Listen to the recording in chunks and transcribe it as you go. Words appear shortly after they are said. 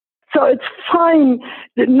So it's fine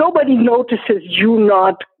that nobody notices you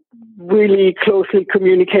not really closely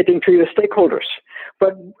communicating to your stakeholders.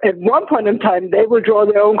 But at one point in time, they will draw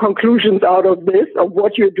their own conclusions out of this, of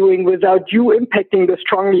what you're doing without you impacting this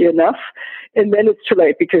strongly enough. And then it's too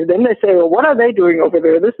late, because then they say, well, what are they doing over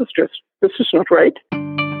there? This is not right.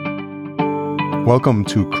 Welcome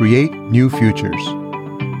to Create New Futures.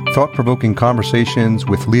 Thought-provoking conversations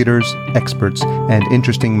with leaders, experts, and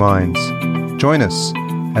interesting minds. Join us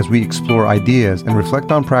as we explore ideas and reflect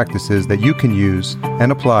on practices that you can use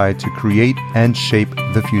and apply to create and shape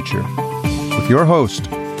the future. With your host,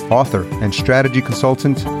 author, and strategy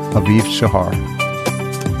consultant, Aviv Shahar.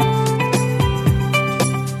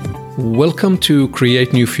 Welcome to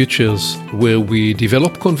Create New Futures, where we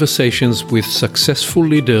develop conversations with successful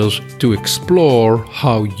leaders to explore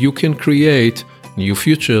how you can create new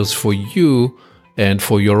futures for you and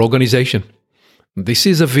for your organization. This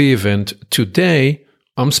is Aviv, and today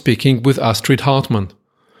I'm speaking with Astrid Hartmann.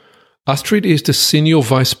 Astrid is the Senior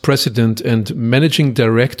Vice President and Managing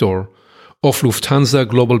Director of Lufthansa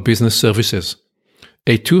Global Business Services,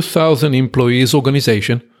 a 2,000 employees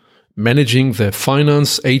organization managing the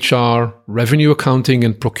finance, HR, revenue accounting,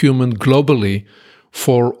 and procurement globally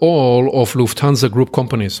for all of Lufthansa Group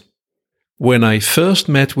companies. When I first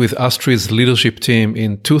met with Astrid's leadership team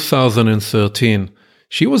in 2013,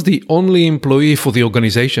 she was the only employee for the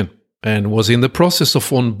organization and was in the process of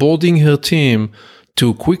onboarding her team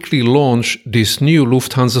to quickly launch this new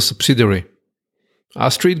Lufthansa subsidiary.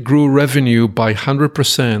 Astrid grew revenue by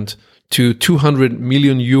 100% to 200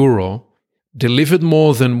 million euro, delivered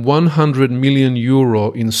more than 100 million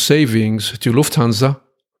euro in savings to Lufthansa,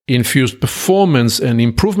 infused performance and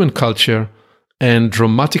improvement culture, and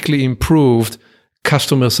dramatically improved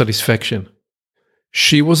customer satisfaction.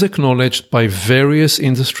 She was acknowledged by various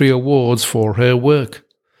industry awards for her work.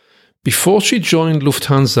 Before she joined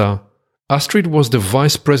Lufthansa, Astrid was the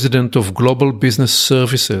Vice President of Global Business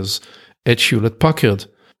Services at Hewlett-Packard,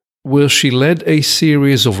 where she led a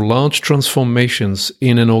series of large transformations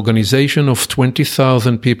in an organization of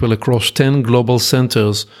 20,000 people across 10 global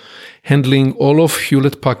centers, handling all of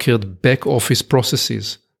Hewlett-Packard back-office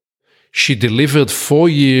processes. She delivered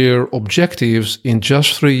 4-year objectives in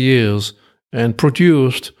just 3 years and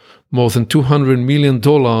produced more than $200 million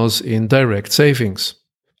in direct savings.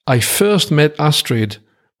 I first met Astrid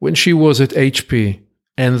when she was at HP,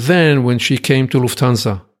 and then when she came to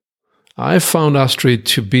Lufthansa. I found Astrid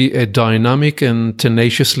to be a dynamic and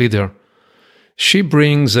tenacious leader. She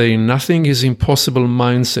brings a nothing is impossible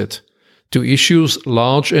mindset to issues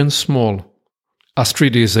large and small.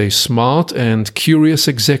 Astrid is a smart and curious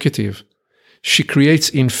executive. She creates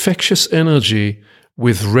infectious energy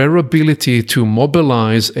with rare ability to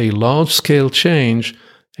mobilize a large-scale change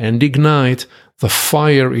and ignite the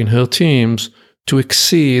fire in her teams to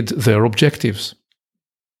exceed their objectives.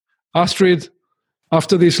 Astrid,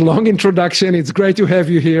 after this long introduction, it's great to have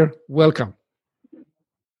you here. Welcome.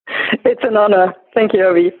 It's an honor. Thank you,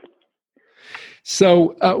 Aviv.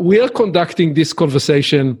 So we are conducting this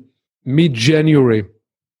conversation mid-January,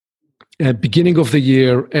 beginning of the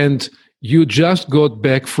year, and you just got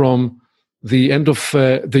back from the end of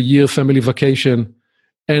the year family vacation.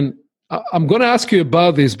 And I'm going to ask you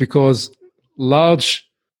about this because large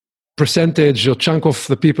percentage or chunk of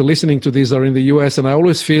the people listening to this are in the US, and I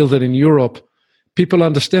always feel that in Europe, people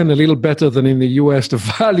understand a little better than in the US the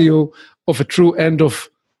value of a true end of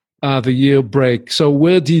the year break. So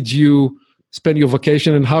where did you spend your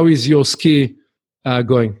vacation, and how is your ski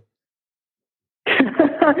going?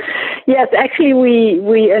 Yes, actually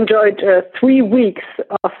we enjoyed 3 weeks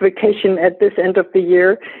of vacation at this end of the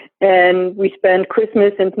year, and we spent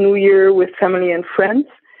Christmas and New Year with family and friends.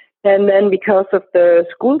 And then because of the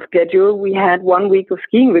school schedule, we had 1 week of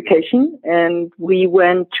skiing vacation, and we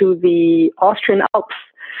went to the Austrian Alps,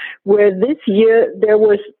 where this year there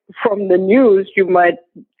was, from the news, you might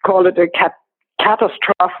call it a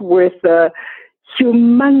catastrophe with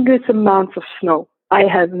humongous amounts of snow. I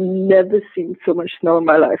have never seen so much snow in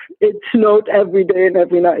my life. It snowed every day and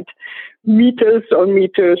every night, meters on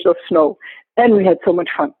meters of snow, and we had so much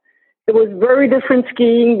fun. It was very different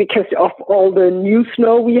skiing because of all the new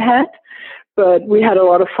snow we had, but we had a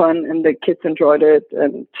lot of fun and the kids enjoyed it,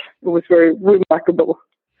 and it was very remarkable.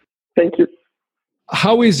 Thank you.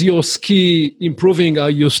 How is your ski improving? Are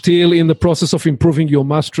you still in the process of improving your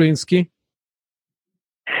mastery in ski?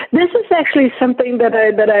 This is actually something that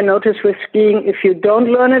I noticed with skiing. If you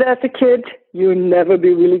don't learn it as a kid, you'll never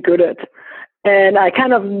be really good at. And I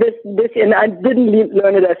kind of and I didn't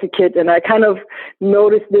learn it as a kid, and I kind of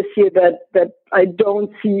noticed this year that I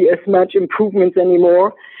don't see as much improvements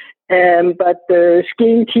anymore. But the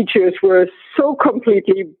skiing teachers were so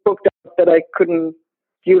completely booked up that I couldn't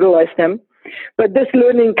utilize them. But this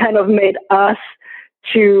learning kind of made us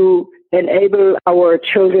to enable our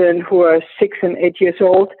children who are 6 and 8 years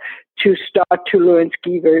old to start to learn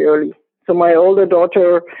ski very early. So my older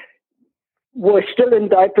daughter was still in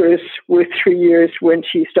diapers with 3 years when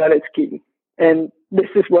she started skiing. And this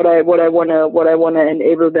is what I want to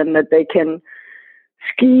enable them, that they can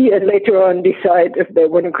ski and later on decide if they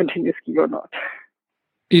want to continue ski or not.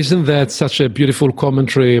 Isn't that such a beautiful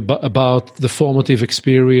commentary about the formative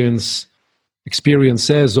experiences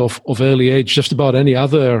of early age, just about any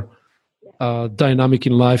other dynamic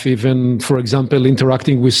in life, even, for example,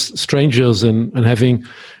 interacting with strangers and having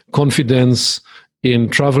confidence in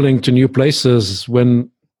traveling to new places. When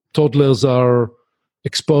toddlers are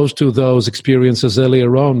exposed to those experiences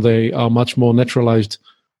earlier on, they are much more naturalized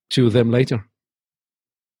to them later.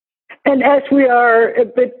 And as we are a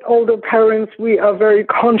bit older parents, we are very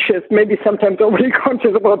conscious, maybe sometimes overly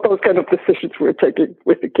conscious about those kind of decisions we're taking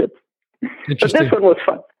with the kids. But this one was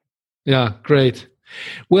fun. Yeah, great.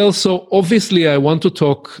 Well, so obviously I want to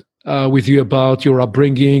talk with you about your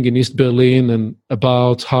upbringing in East Berlin and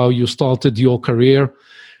about how you started your career.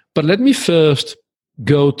 But let me first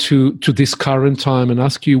go to this current time and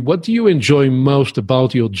ask you, what do you enjoy most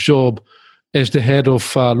about your job as the head of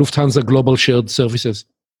Lufthansa Global Shared Services?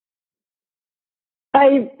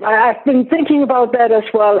 I've been thinking about that as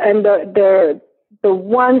well, and the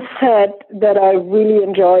one set that I really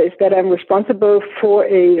enjoy is that I'm responsible for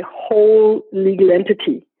a whole legal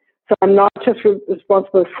entity. So I'm not just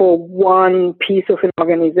responsible for one piece of an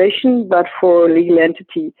organization, but for a legal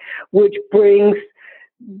entity, which brings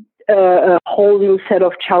a whole new set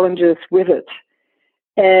of challenges with it.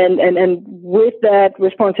 And with that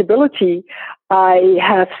responsibility, I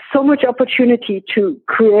have so much opportunity to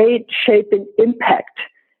create, shape, and impact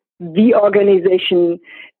the organization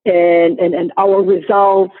and our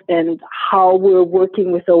results and how we're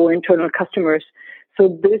working with our internal customers.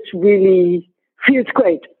 So this really feels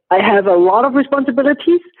great. I have a lot of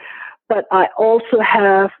responsibilities, but I also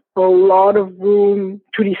have a lot of room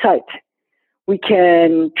to decide. We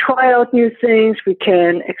can try out new things, we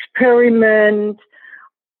can experiment,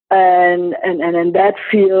 and that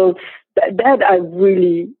feels that I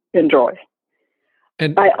really enjoy.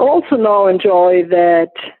 And I also now enjoy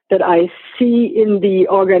that I see in the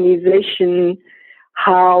organization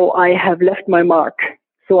how I have left my mark.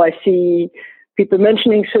 So I see people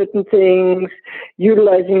mentioning certain things,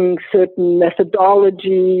 utilizing certain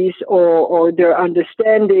methodologies or their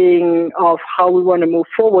understanding of how we want to move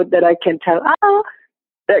forward, that I can tell,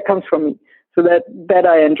 that comes from me. So that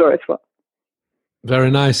I enjoy as well.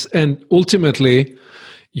 Very nice. And ultimately,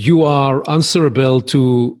 you are answerable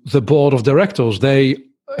to the board of directors. They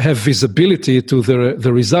have visibility to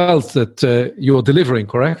the results that you are delivering,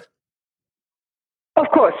 correct? Of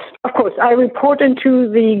course. I report into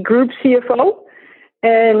the group CFO,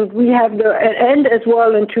 and we have and as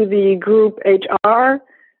well into the group HR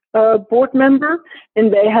board member,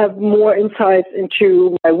 and they have more insights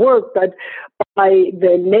into my work. But by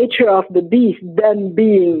the nature of the beast, them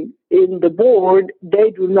being in the board,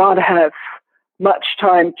 they do not have much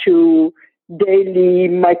time to daily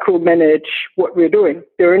micromanage what we're doing.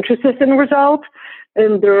 They're interested in the results,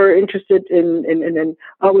 and they're interested in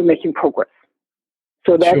are we making progress.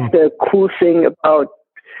 So that's sure. The cool thing about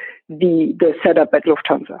the setup at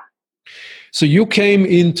Lufthansa. So you came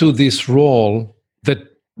into this role that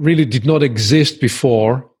really did not exist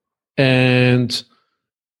before, and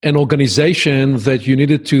an organization that you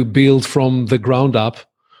needed to build from the ground up,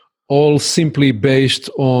 all simply based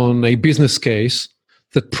on a business case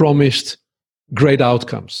that promised great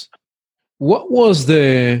outcomes. What was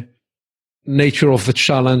the nature of the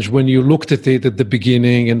challenge when you looked at it at the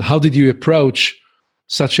beginning, and how did you approach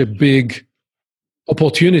such a big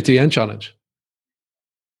opportunity and challenge?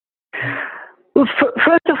 Well,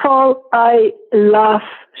 first of all, I love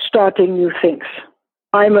starting new things.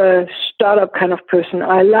 I'm a startup kind of person.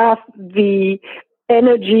 I love the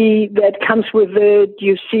energy that comes with it.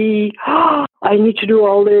 You see, I need to do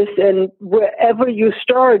all this, and wherever you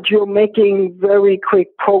start, you're making very quick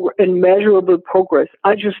and measurable progress.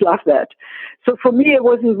 I just love that. So for me, it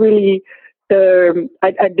wasn't really,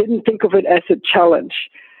 I didn't think of it as a challenge.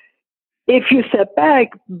 If you step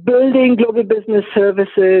back, building global business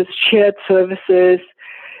services, shared services,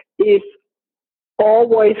 is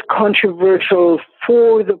always controversial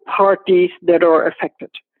for the parties that are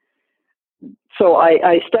affected. So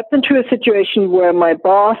I stepped into a situation where my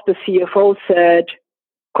boss, the CFO, said,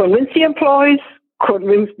 convince the employees,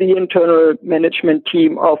 convince the internal management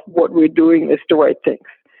team of what we're doing is the right thing.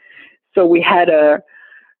 So we had a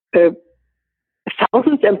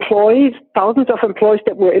thousands of employees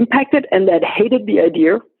that were impacted and that hated the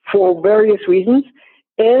idea for various reasons.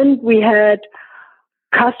 And we had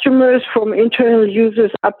customers from internal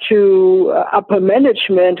users up to upper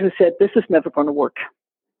management who said, this is never going to work.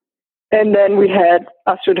 And then we had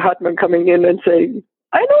Astrid Hartmann coming in and saying,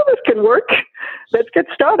 I know this can work. Let's get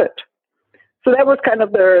started. So that was kind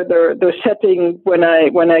of the setting when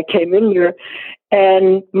I came in here.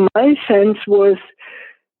 And my sense was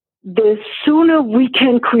the sooner we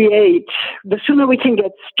can create, the sooner we can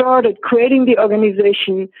get started creating the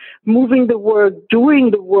organization, moving the work,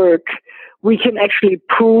 doing the work, we can actually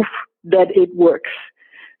prove that it works.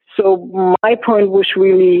 So my point was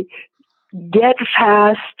really get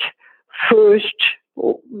fast first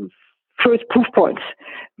proof points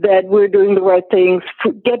that we're doing the right things,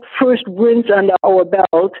 get first wins under our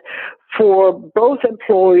belt for both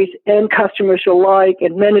employees and customers alike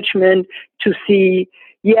and management to see,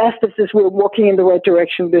 yes, we're walking in the right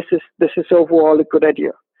direction. This is overall a good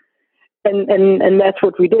idea. And that's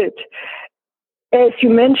what we did. As you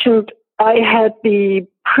mentioned, I had the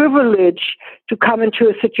privilege to come into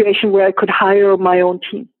a situation where I could hire my own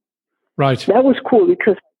team. Right. That was cool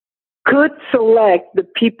because I could select the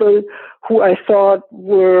people who I thought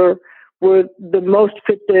were the most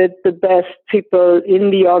fitted, the best people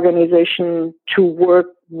in the organization to work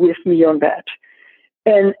with me on that.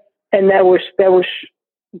 And that was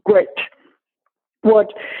great.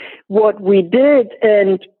 What we did,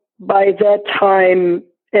 and by that time,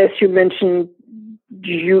 as you mentioned,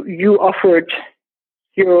 you offered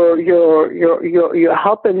your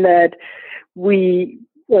help in that.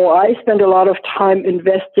 I spent a lot of time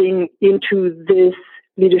investing into this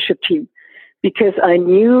leadership team because I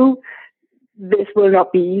knew this will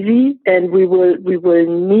not be easy, and we will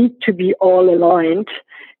need to be all aligned,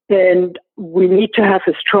 and we need to have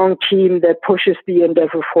a strong team that pushes the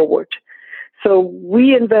endeavor forward. So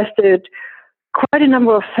we invested quite a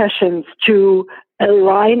number of sessions to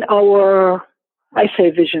align our,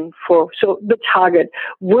 vision so the target.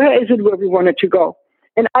 Where is it where we wanted to go?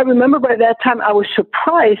 And I remember by that time, I was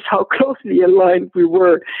surprised how closely aligned we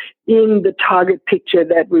were in the target picture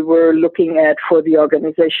that we were looking at for the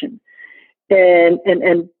organization. And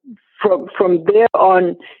from there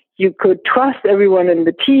on, you could trust everyone in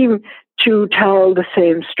the team to tell the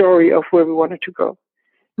same story of where we wanted to go.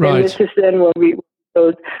 Right. And this is then when we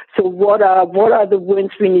build. So what are the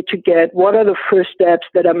wins we need to get? What are the first steps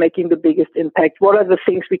that are making the biggest impact? What are the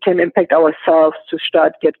things we can impact ourselves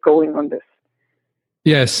to get going on this?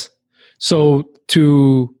 Yes. So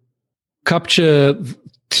to capture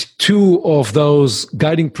two of those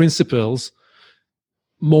guiding principles,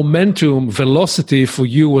 momentum, velocity for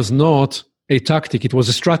you was not a tactic. It was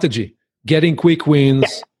a strategy. Getting quick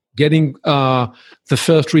wins, getting the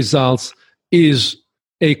first results is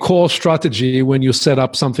a core strategy when you set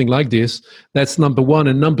up something like this. That's number one.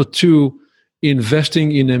 And number two,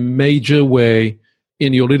 investing in a major way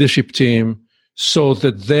in your leadership team so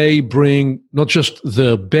that they bring not just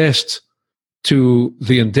the best to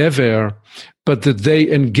the endeavor, but that they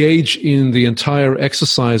engage in the entire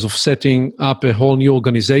exercise of setting up a whole new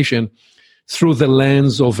organization through the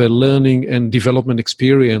lens of a learning and development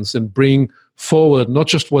experience, and bring forward not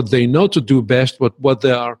just what they know to do best, but what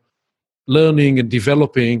they are learning and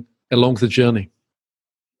developing along the journey.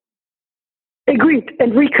 Agreed.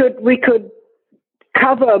 And we could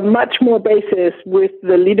cover much more bases with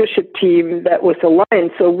the leadership team that was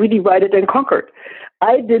aligned. So we divided and conquered.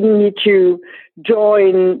 I didn't need to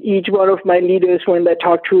join each one of my leaders when they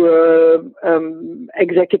talk to a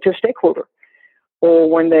executive stakeholder or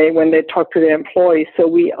when they talk to their employees. So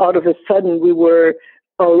we, out of a sudden, we were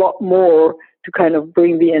a lot more to kind of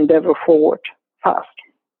bring the endeavor forward fast.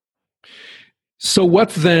 So what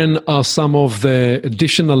then are some of the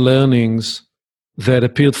additional learnings that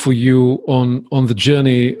appeared for you on the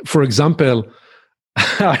journey? For example,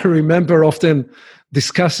 I remember often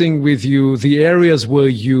discussing with you the areas where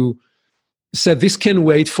you said this can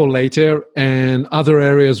wait for later, and other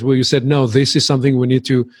areas where you said, no, this is something we need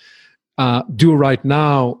to do right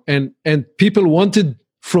now. And people wanted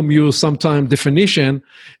from you sometime definition,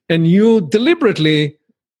 and you deliberately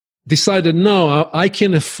decided, no, I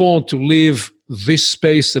can afford to leave this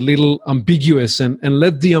space a little ambiguous and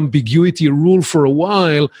let the ambiguity rule for a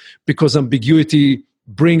while, because ambiguity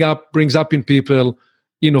brings up in people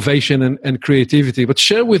innovation and creativity. But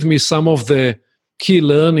share with me some of the key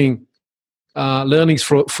learnings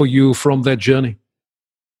for you from that journey.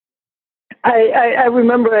 I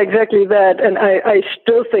remember exactly that, and I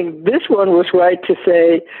still think this one was right to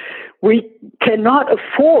say We cannot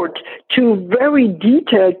afford to very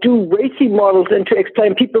detailed do RACI models and to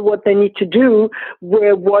explain people what they need to do,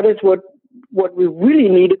 where what we really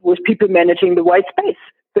needed was people managing the white space,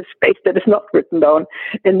 the space that is not written down.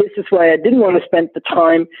 And this is why I didn't want to spend the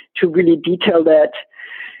time to really detail that.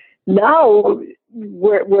 Now,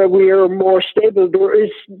 where we are more stable, there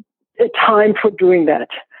is a time for doing that.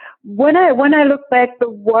 When I look back, the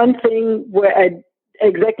one thing where I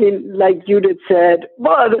exactly like Judith said,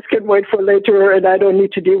 well, this can wait for later and I don't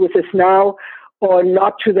need to deal with this now, or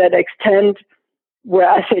not to that extent, where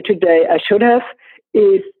I say today I should have,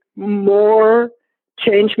 is more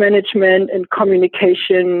change management and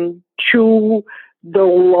communication to the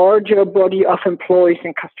larger body of employees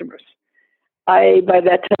and customers. I, by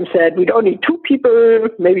that time, said we don't need two people,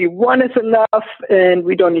 maybe one is enough, and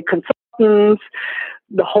we don't need consultants.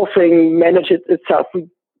 The whole thing manages itself.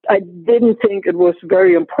 I didn't think it was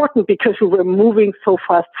very important because we were moving so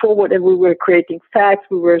fast forward and we were creating facts,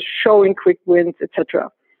 we were showing quick wins,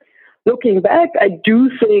 etc. Looking back, I do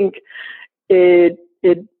think it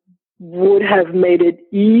would have made it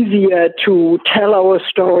easier to tell our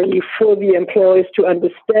story for the employees to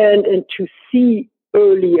understand and to see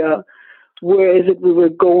earlier where is it we were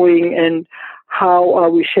going and how are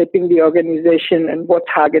we shaping the organization and what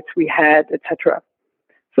targets we had, etc.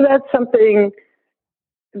 So that's something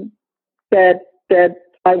that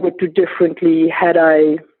I would do differently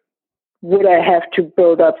would I have to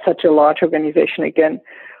build up such a large organization again.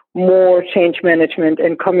 More change management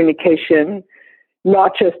and communication,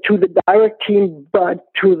 not just to the direct team, but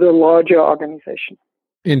to the larger organization.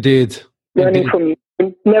 Indeed. Learning from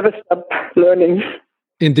you. Never stop learning.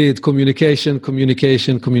 Indeed, communication.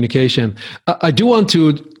 I do want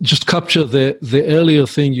to just capture the earlier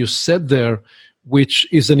thing you said there, which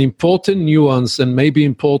is an important nuance and maybe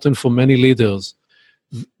important for many leaders.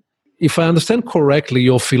 If I understand correctly,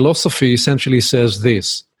 your philosophy essentially says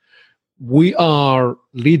this: we are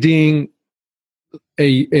leading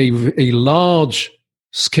a large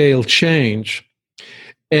scale change,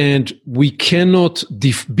 and we cannot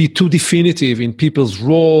be too definitive in people's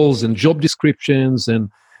roles and job descriptions and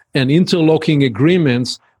interlocking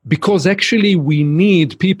agreements, because actually we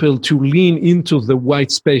need people to lean into the white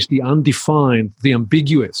space, the undefined, the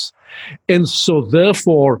ambiguous. And so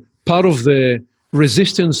therefore, part of the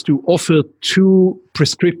resistance to offer too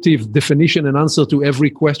prescriptive definition and answer to every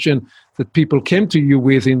question that people came to you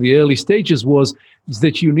with in the early stages was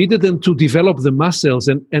that you needed them to develop the muscles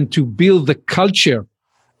and to build the culture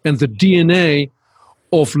and the DNA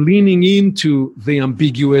of leaning into the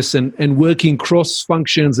ambiguous and working cross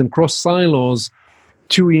functions and cross silos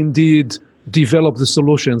to indeed develop the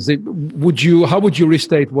solutions. How would you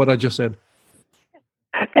restate what I just said?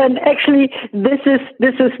 And actually, this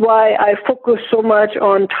is why I focus so much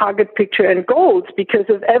on target picture and goals, because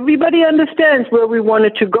if everybody understands where we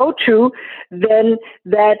wanted to go to, then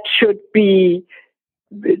that should be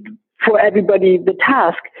for everybody the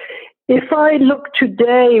task. If I look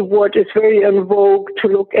today, what is very en vogue to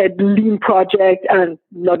look at lean projects and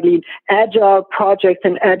not lean, agile projects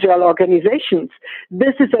and agile organizations,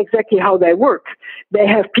 this is exactly how they work. They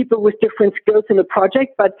have people with different skills in the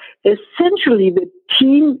project, but essentially the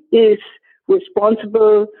team is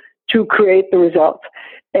responsible to create the result.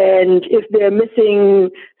 And if they're missing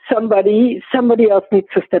somebody else needs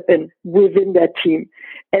to step in within that team.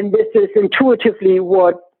 And this is intuitively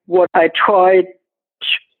what I tried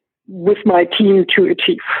with my team to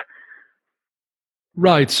achieve.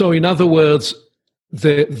 Right. So in other words,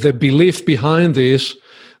 the belief behind this,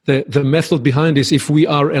 the method behind this, if we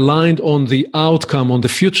are aligned on the outcome, on the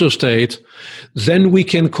future state, then we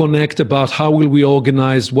can connect about how will we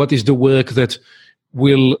organize, what is the work that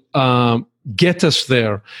will get us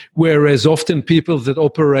there. Whereas often people that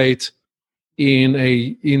operate in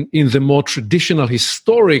the more traditional,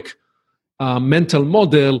 historic mental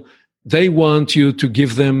model, they want you to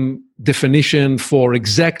give them definition for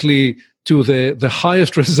exactly to the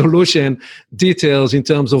highest resolution details in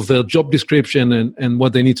terms of their job description and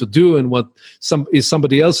what they need to do and what is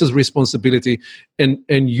somebody else's responsibility. And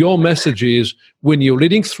your message is, when you're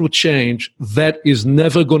leading through change, that is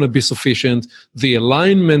never going to be sufficient. The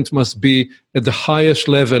alignment must be at the highest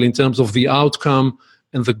level in terms of the outcome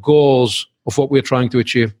and the goals of what we're trying to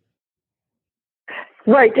achieve.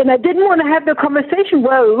 Right, and I didn't want to have the conversation,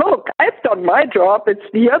 well, look, I've done my job, it's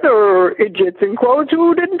the other idiots in quotes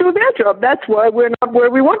who didn't do their job. That's why we're not where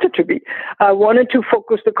we wanted to be. I wanted to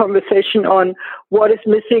focus the conversation on what is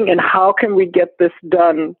missing and how can we get this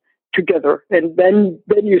done together. And then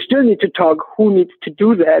you still need to talk who needs to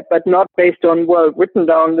do that, but not based on, well, written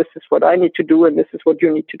down, this is what I need to do and this is what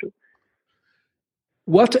you need to do.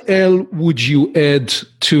 What else would you add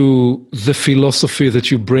to the philosophy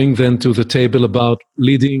that you bring then to the table about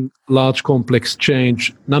leading large complex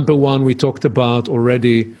change? Number one, we talked about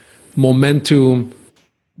already momentum,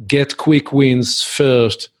 get quick wins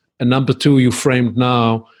first. And number two, you framed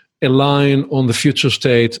now, align on the future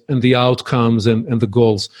state and the outcomes and the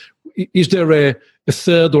goals. Is there a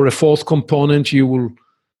third or a fourth component you will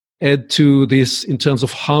add to this in terms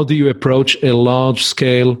of how do you approach a large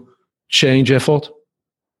scale change effort?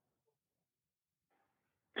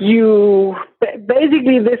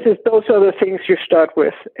 Basically those are the things you start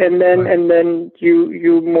with, and then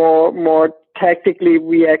you more tactically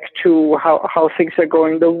react to how things are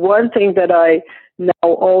going. The one thing that I now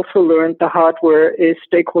also learned the hard way is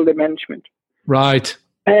stakeholder management. Right.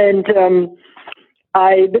 And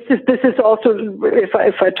this is also,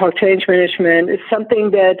 if I talk change management, is something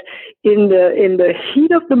that in the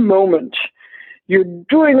heat of the moment, you're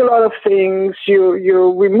doing a lot of things,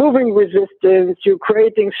 you're removing resistance, you're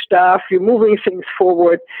creating stuff, you're moving things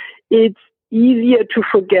forward. It's easier to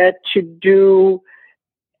forget to do,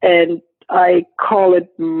 and I call it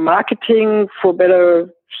marketing for better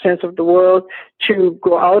sense of the word, to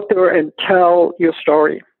go out there and tell your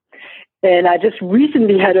story. And I just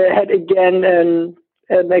recently had again an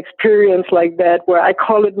experience like that where I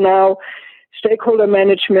call it now stakeholder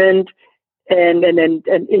management. And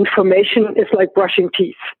information is like brushing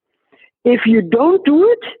teeth. If you don't do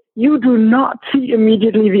it, you do not see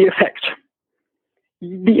immediately the effect.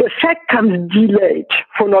 The effect comes delayed.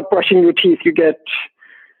 For not brushing your teeth, you get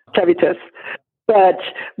cavities. But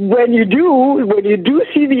when you do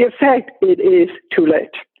see the effect, it is too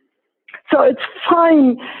late. So it's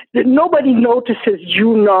fine that nobody notices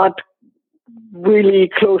you not really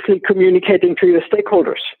closely communicating to your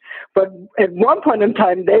stakeholders. But at one point in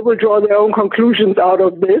time, they will draw their own conclusions out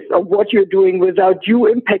of this, of what you're doing without you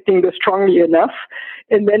impacting this strongly enough.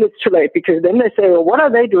 And then it's too late, because then they say, well, what are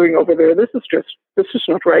they doing over there? This is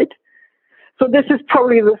not right. So this is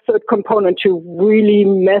probably the third component, to really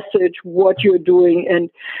message what you're doing and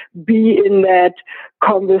be in that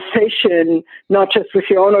conversation, not just with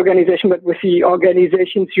your own organization, but with the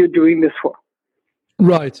organizations you're doing this for.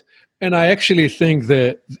 Right. And I actually think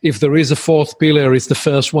that if there is a fourth pillar, it's the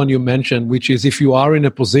first one you mentioned, which is if you are in a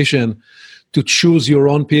position to choose your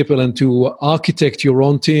own people and to architect your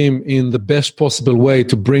own team in the best possible way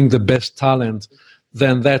to bring the best talent,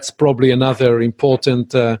 then that's probably another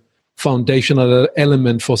important foundational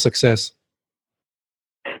element for success.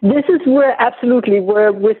 This is where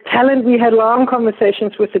with talent, we had long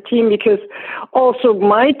conversations with the team, because also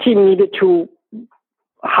my team needed to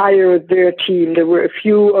hire their team. There were a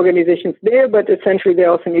few organizations there, but essentially they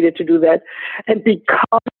also needed to do that. And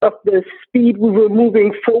because of the speed we were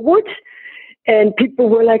moving forward, and people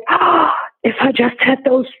were like, if I just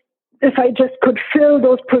could fill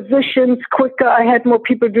those positions quicker, I had more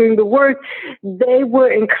people doing the work, they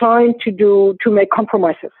were inclined to make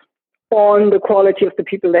compromises on the quality of the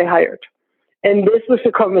people they hired. And this was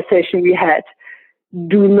the conversation we had.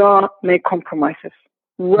 Do not make compromises.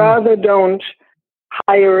 Rather don't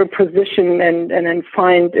hire a position and then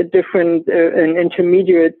find a different an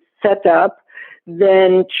intermediate setup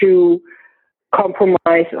than to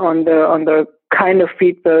compromise on the kind of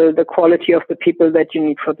people, the quality of the people that you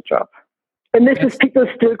need for the job. And this is, people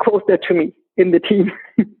still quote that to me in the team.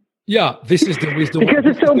 Yeah, this is the wisdom. Because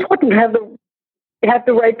it's so important to have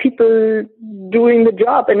the right people doing the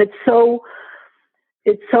job, and it's so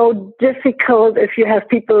difficult if you have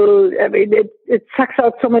people. I mean, it sucks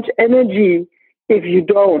out so much energy if you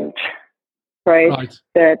don't, right?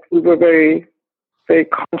 That we were very, very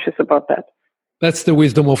conscious about that. That's the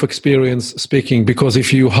wisdom of experience speaking, because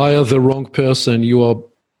if you hire the wrong person, you're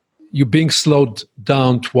being slowed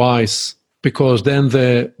down twice, because then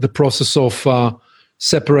the process of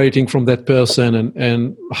separating from that person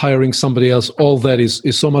and hiring somebody else, all that is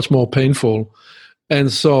so much more painful.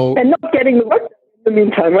 And not getting the work in the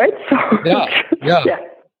meantime, right?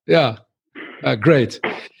 Yeah. Great.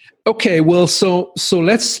 Okay, well, so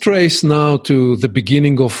let's trace now to the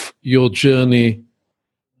beginning of your journey.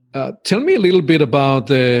 Tell me a little bit about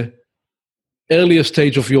the earlier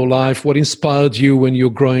stage of your life. What inspired you when you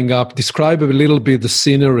were growing up? Describe a little bit the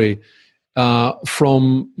scenery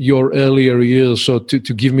from your earlier years, so to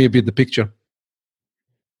give me a bit the picture.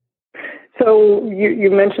 So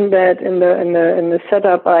you mentioned that in the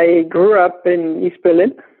setup. I grew up in East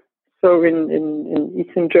Berlin, so in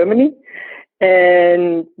Eastern Germany.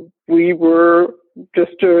 And we were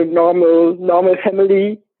just a normal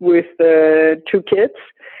family with 2 kids,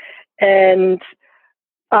 and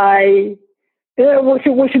it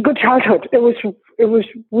was a good childhood. It was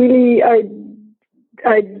really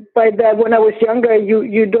by that, when I was younger,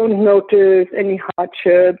 you don't notice any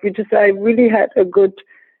hardship. I really had a good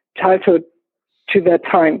childhood to that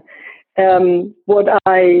time. One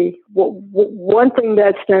thing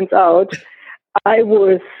that stands out, I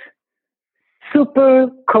was super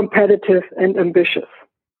competitive and ambitious.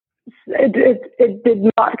 It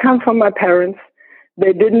did not come from my parents.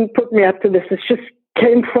 They didn't put me up to this. It just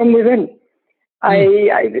came from within.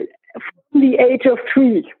 From the age of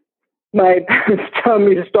 3, my parents tell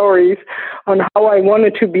me stories on how I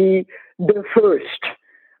wanted to be the first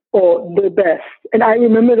or the best. And I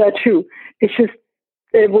remember that too. It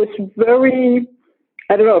was very,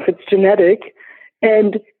 I don't know if it's genetic,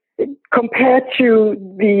 and compared to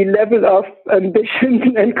the level of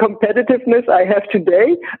ambition and competitiveness I have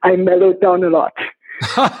today, I mellowed down a lot.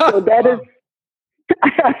 So that is,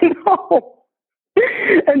 I know.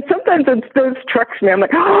 And sometimes it still strikes me. I'm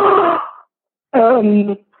like,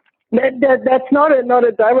 that's not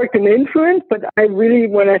a direct influence, but I really,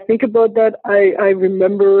 when I think about that, I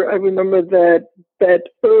remember that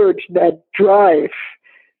urge, that drive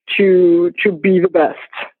to be the best.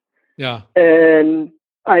 Yeah. And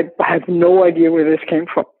I have no idea where this came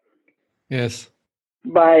from. Yes.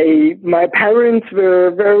 My parents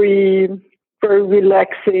were very, very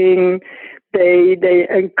relaxing. They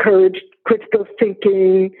encouraged critical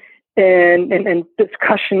thinking and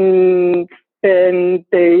discussions, and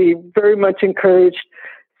they very much encouraged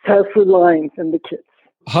self-reliance in the kids.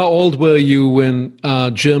 How old were you when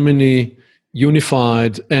Germany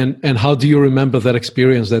unified, and how do you remember that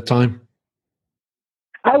experience, that time?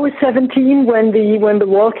 I was 17 when the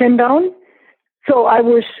wall came down, so I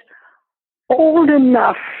was old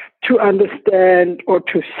enough to understand or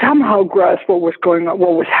to somehow grasp what was going on,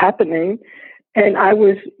 what was happening, and I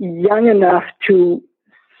was young enough to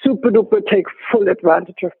super duper take full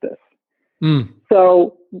advantage of this.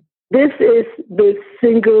 So this is the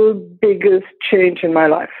single biggest change in my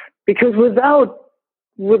life, because without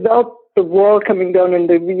the wall coming down and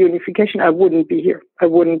the reunification, I wouldn't be here.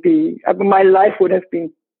 My life would have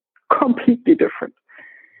been completely different.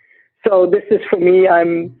 So this is, for me,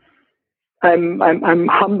 I'm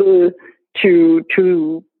humble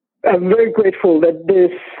I'm very grateful that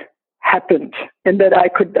this happened and that I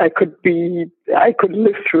could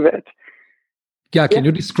live through that. Yeah, can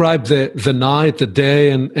you describe the night, the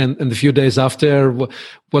day, and the few days after?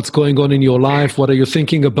 What's going on in your life? What are you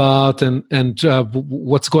thinking about, and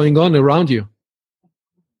what's going on around you?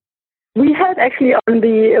 We had actually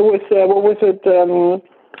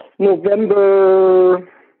November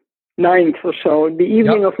 9th or so, the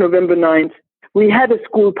evening of November 9th, we had a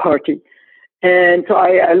school party. And so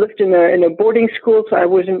I lived in a boarding school, so I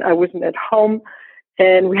wasn't at home.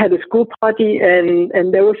 And we had a school party, and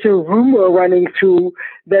there was a rumor running through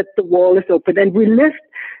that the wall is open. And we lived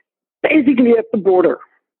basically at the border,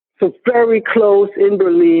 so very close in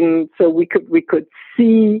Berlin, so we could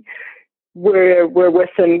see where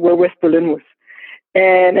West Berlin was.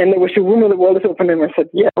 And there was a rumor the wall is open, and I said,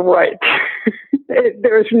 yeah, right.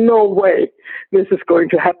 There's no way this is going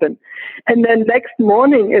to happen. And then next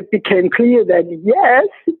morning, it became clear that yes,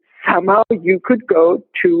 somehow you could go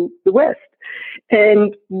to the West.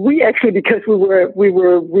 And we actually, because we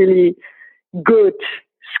were really good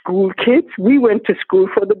school kids, we went to school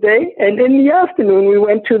for the day, and in the afternoon we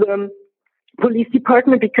went to the police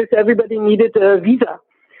department because everybody needed a visa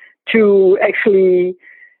to actually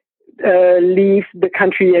leave the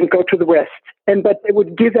country and go to the West. But they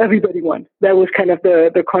would give everybody one. That was kind of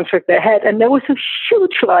the contract they had, and there was a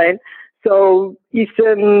huge line. So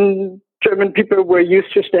Eastern German people were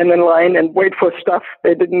used to stand in line and wait for stuff.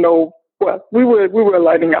 They didn't know. Well, we were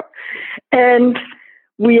lining up, and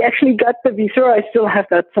we actually got the visa. I still have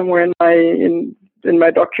that somewhere in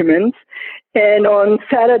my documents. And on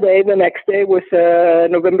Saturday, the next day was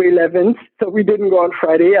November 11th. So we didn't go on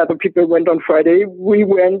Friday. Other people went on Friday. We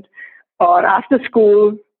went on after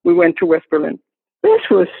school. We went to West Berlin. This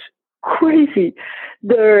was crazy.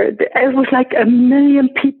 It was like 1 million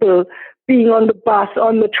people being on the bus,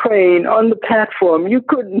 on the train, on the platform. You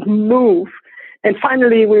couldn't move. And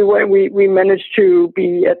finally, we managed to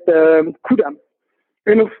be at the Kudamm.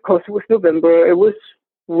 And of course, it was November. It was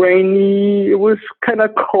rainy. It was kind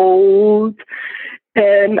of cold.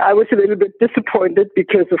 And I was a little bit disappointed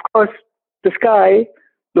because, of course, the sky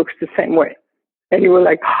looks the same way. And you were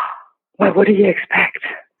like, well, what do you expect?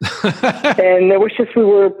 And there was just,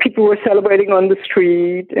 people were celebrating on the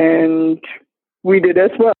street, and we did as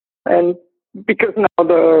well. And because now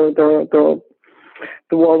the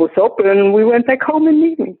wall was open, we went back home in the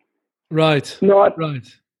evening. Right. Not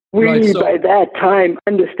really by that time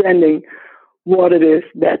understanding what it is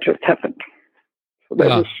that just happened. So that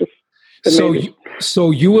was just...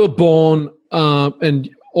 So you were born, and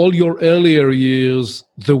all your earlier years,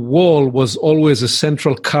 the wall was always a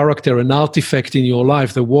central character, an artifact in your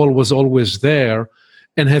life. The wall was always there.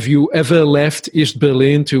 And have you ever left East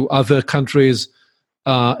Berlin to other countries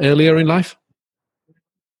earlier in life?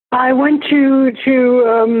 I went to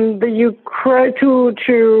the Ukraine,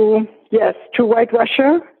 to White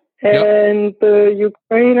Russia and the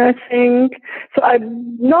Ukraine, I think. So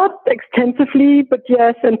I'm not extensively, but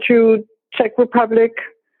yes, and to Czech Republic.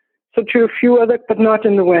 So to a few other, but not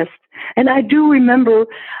in the West. And I do remember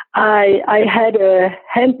I had a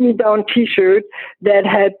hand-me-down T-shirt that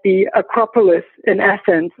had the Acropolis in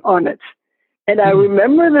Athens on it. And I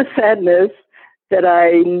remember the sadness that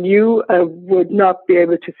I knew I would not be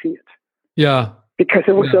able to see it. Yeah. Because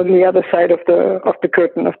it was on the other side of the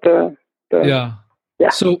curtain of the Yeah.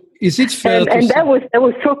 So is it fair and that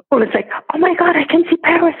was so cool. It's like, oh my God, I can see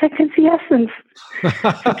Paris, I can see Athens.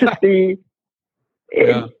 So to see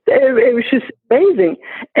it was just amazing.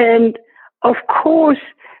 And of course,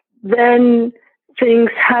 then things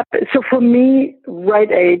happen. So for me,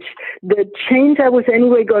 right age, the change I was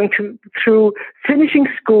anyway going through finishing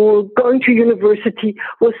school, going to university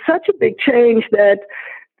was such a big change that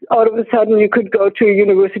all of a sudden you could go to a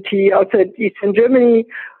university outside Eastern Germany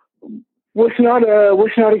was not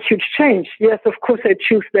a huge change. Yes, of course I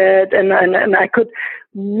choose that, and I could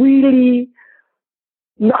really,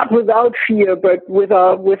 not without fear, but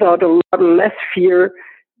without a lot less fear,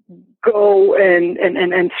 go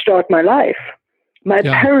and start my life. My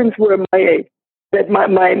parents were my age,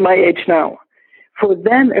 my age now. For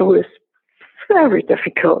them, it was very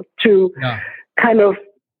difficult to kind of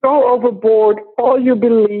go overboard all your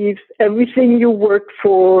beliefs, everything you worked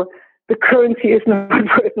for. The currency is not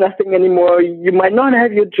worth nothing anymore. You might not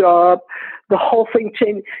have your job. The whole thing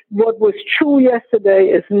changed. What was true yesterday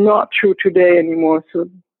is not true today anymore. So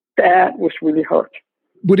that was really hard.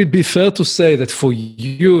 Would it be fair to say that for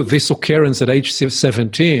you, this occurrence at age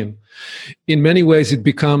 17, in many ways it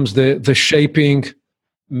becomes the shaping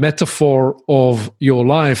metaphor of your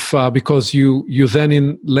life, because you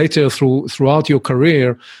then later throughout your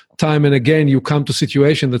career, time and again, you come to a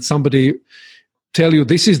situation that somebody tell you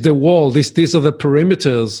this is the wall, these are the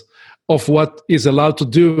perimeters of what is allowed to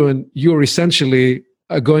do, and you're essentially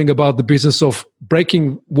going about the business of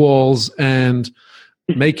breaking walls and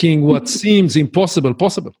making what seems impossible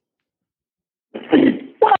possible.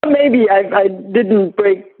 Well, maybe I didn't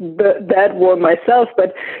break that wall myself,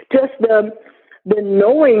 but just the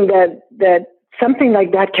knowing that something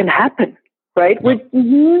like that can happen, right? Which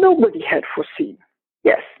nobody had foreseen.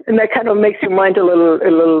 Yes, and that kind of makes your mind a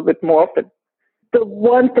little bit more open. The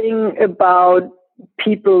one thing about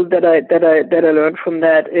people that I learned from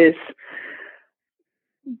that is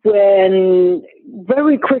when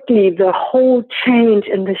very quickly the whole change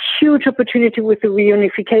and the huge opportunity with the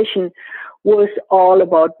reunification was all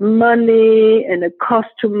about money and it cost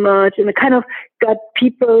too much, and it kind of got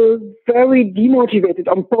people very demotivated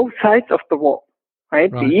on both sides of the wall.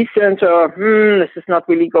 Right? The Easterns are, this is not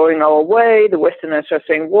really going our way. The Westerners are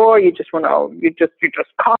saying, war, you just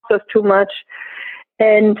cost us too much.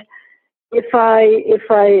 And if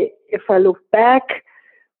I look back,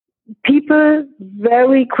 people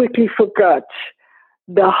very quickly forgot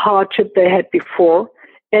the hardship they had before,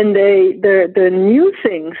 and the new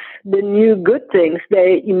things, the new good things,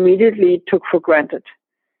 they immediately took for granted.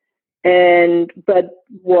 But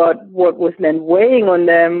what was then weighing on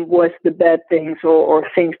them was the bad things or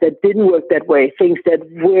things that didn't work that way, things that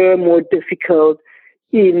were more difficult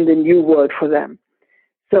in the new world for them.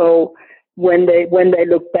 So when they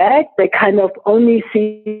look back, they kind of only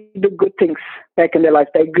see the good things back in their life.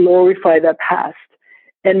 They glorify their past.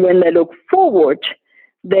 And when they look forward,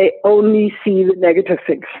 they only see the negative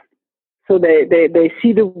things. So they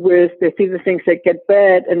see the worst, they see the things that get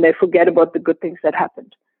bad, and they forget about the good things that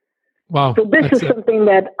happened. Wow. So this is something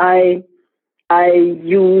that I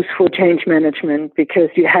use for change management, because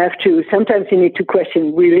sometimes you need to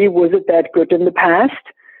question, really, was it that good in the past?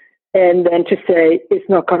 And then to say, it's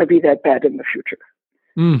not going to be that bad in the future.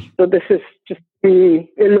 So this is just me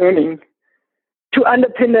learning. To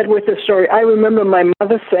underpin that with a story, I remember my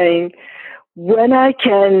mother saying, when I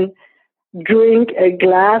can drink a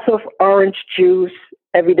glass of orange juice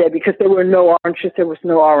every day, because there were no oranges, there was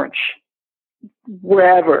no orange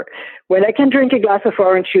wherever. When I can drink a glass of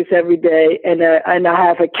orange juice every day and I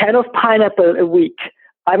have a can of pineapple a week,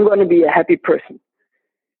 I'm going to be a happy person.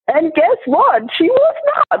 And guess what? She was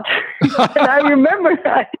not. And I remember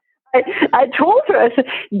I told her, I said,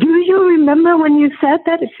 do you remember when you said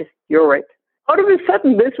that? She said, you're right. All of a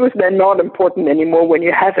sudden, this was then not important anymore when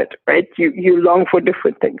you have it, right? You long for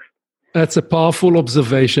different things. That's a powerful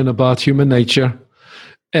observation about human nature.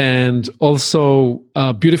 And also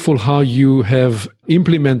beautiful how you have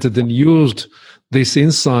implemented and used this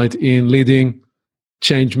insight in leading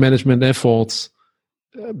change management efforts,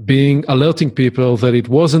 alerting people that it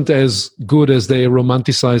wasn't as good as they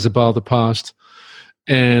romanticize about the past.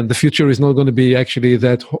 And the future is not going to be actually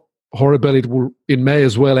that horrible. It may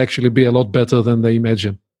as well actually be a lot better than they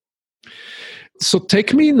imagine. So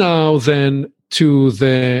take me now then to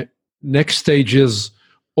the next stages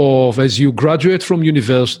of, as you graduate from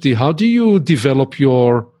university, how do you develop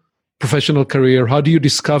your professional career? How do you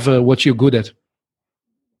discover what you're good at?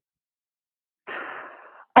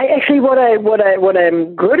 I actually, what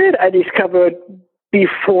I'm good at, I discovered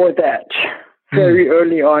before that, very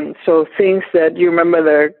early on. So things that you remember,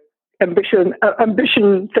 the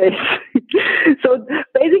ambition phase. So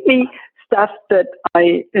basically stuff that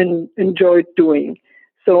I enjoyed doing.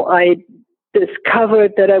 So I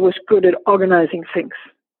discovered that I was good at organizing things.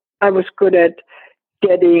 I was good at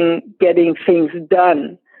getting things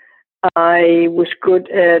done. I was good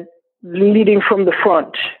at leading from the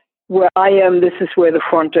front. Where I am, this is where the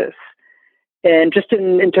front is. And just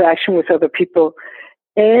in interaction with other people.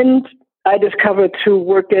 And I discovered through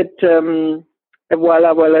work at,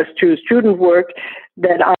 while as to student work,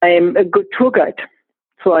 that I'm a good tour guide.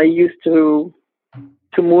 So I used to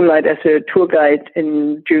moonlight as a tour guide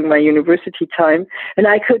during my university time. And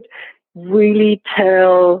I could really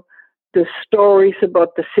tell the stories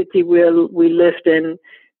about the city we lived in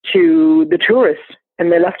to the tourists, and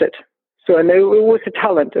they loved it. So I know it was a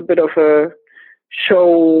talent, a bit of a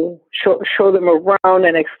show them around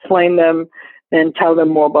and explain them and tell them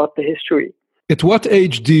more about the history. At what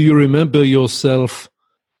age do you remember yourself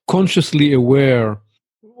consciously aware,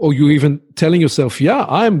 or you even telling yourself, yeah,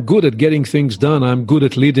 I'm good at getting things done, I'm good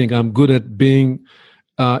at leading, I'm good at being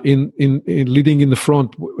in leading in the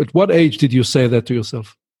front? At what age did you say that to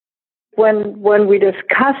yourself? When we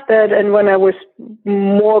discussed that, and when I was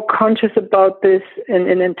more conscious about this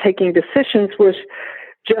and taking decisions, was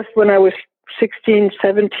just when I was 16,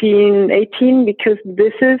 17, 18, because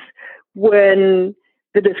this is when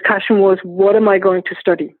the discussion was, what am I going to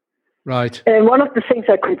study? Right. And one of the things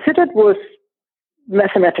I considered was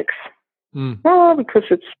mathematics. Well, because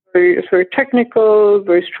it's very technical,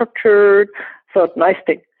 very structured, thought nice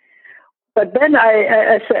thing. But then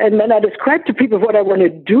I described to people what I want to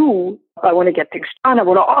do. I want to get things done. I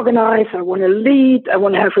want to organize. I want to lead. I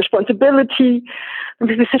want to have responsibility. And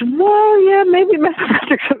people said, well, yeah, maybe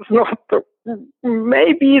mathematics is not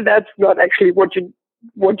maybe that's not actually what you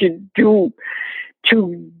do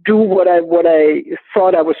to do what I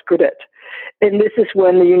thought I was good at. And this is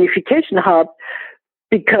when the unification happened,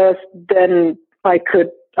 because then I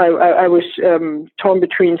was torn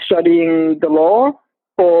between studying the law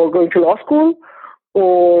or going to law school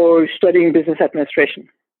or studying business administration.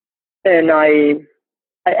 And I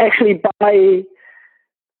actually, by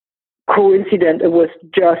coincidence, it was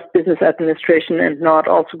just business administration and not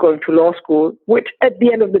also going to law school, which at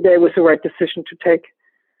the end of the day was the right decision to take.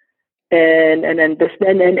 And then this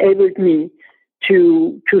then enabled me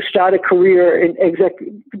to start a career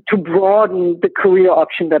to broaden the career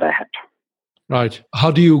option that I had. Right.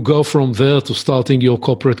 How do you go from there to starting your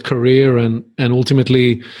corporate career and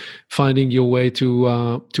ultimately finding your way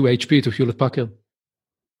to HP, to Hewlett-Packard?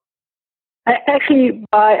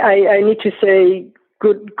 I need to say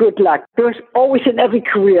good luck. There's always in every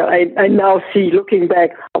career, I now see, looking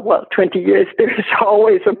back, 20 years, there's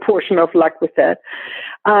always a portion of luck with that.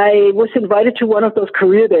 I was invited to one of those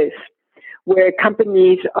career days where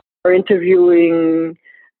companies are interviewing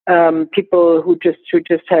people who just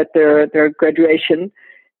had their graduation,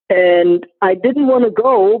 and I didn't want to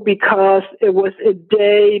go because it was a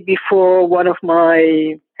day before one of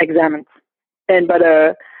my exams, but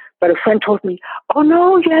a friend told me, "Oh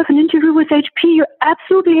no, you have an interview with HP. You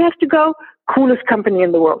absolutely have to go. Coolest company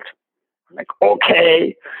in the world." I'm like,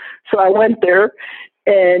 okay, so I went there.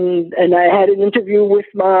 And I had an interview with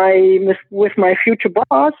my future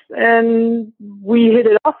boss, and we hit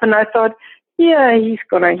it off. And I thought, yeah, he's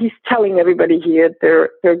telling everybody here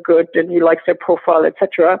they're good and he likes their profile,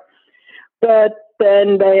 etc. But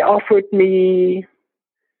then they offered me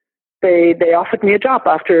a job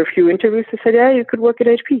after a few interviews. They said, yeah, you could work at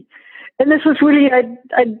HP. And this was really,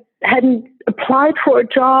 I hadn't applied for a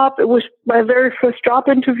job. It was my very first job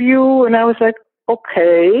interview, and I was like,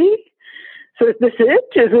 okay. So is this it?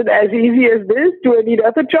 Is it as easy as this? Do I need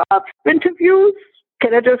other job interviews?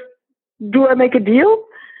 Do I make a deal?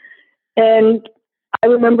 And I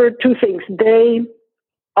remember two things. They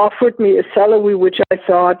offered me a salary which I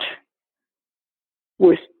thought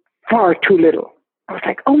was far too little. I was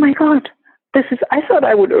like, oh my God, I thought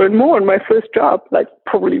I would earn more in my first job, like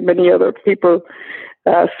probably many other people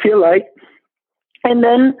feel like. And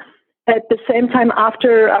then at the same time,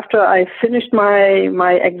 after I finished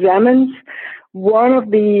my examens, one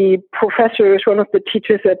of the professors, one of the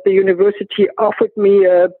teachers at the university offered me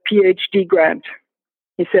a PhD grant.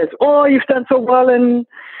 He says, "Oh, you've done so well in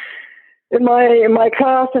my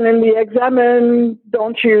class and in the examen.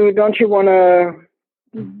 Don't you want to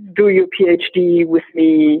do your PhD with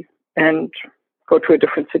me and go to a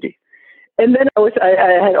different city?" And then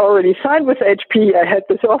I had already signed with HP. I had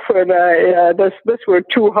this offer, and this were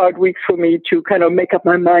 2 hard weeks for me to kind of make up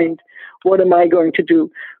my mind. What am I going to do?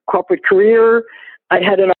 Corporate career. I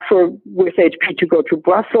had an offer with HP to go to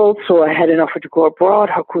Brussels, so I had an offer to go abroad.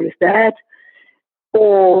 How cool is that?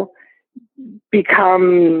 Or get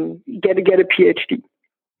a PhD,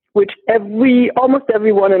 which almost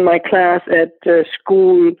everyone in my class at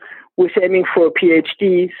school was aiming for a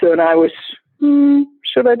PhD. So I was,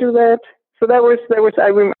 should I do that? So that was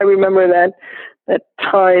I remember that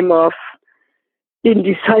time of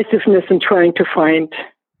indecisiveness and trying to find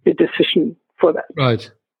a decision for that. Right.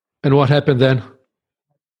 And what happened then?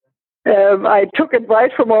 I took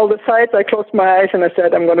advice from all the sides. I closed my eyes and I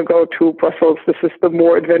said, I'm going to go to Brussels. This is the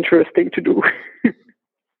more adventurous thing to do.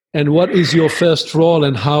 And what is your first role,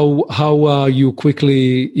 and how are you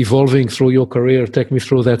quickly evolving through your career? Take me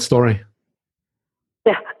through that story.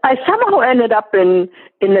 Yeah, I somehow ended up in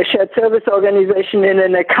a shared service organization, in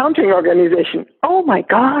an accounting organization. Oh my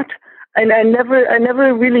God. And I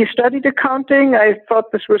never really studied accounting. I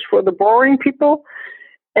thought this was for the boring people.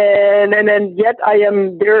 And then yet I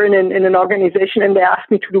am there in an organization, and they asked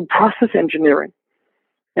me to do process engineering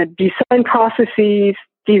and design processes,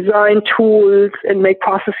 design tools, and make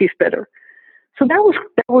processes better. So that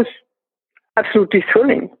was absolutely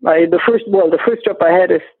thrilling. The first job I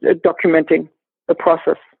had is documenting the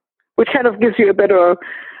process, which kind of gives you a better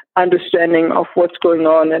understanding of what's going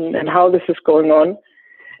on and how this is going on.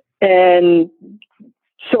 And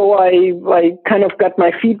so I kind of got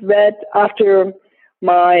my feet wet after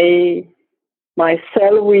my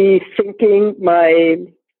salary thinking, my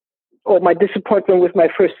disappointment with my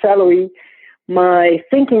first salary. My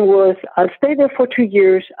thinking was, I'll stay there for 2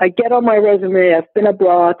 years. I get on my resume, I've been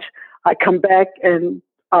abroad. I come back and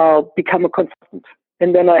I'll become a consultant.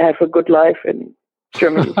 And then I have a good life in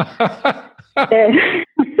Germany. And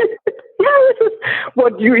this is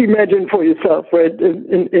what you imagine for yourself, right,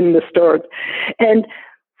 in the start. And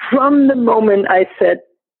from the moment I set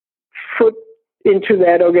foot into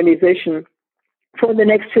that organization, for the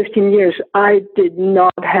next 15 years, I did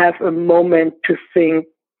not have a moment to think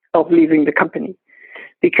of leaving the company,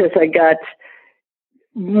 because I got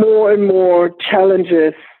more and more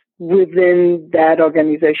challenges within that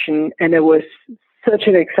organization. And it was such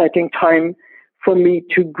an exciting time for me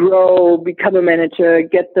to grow, become a manager,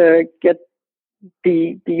 get the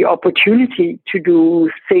opportunity to do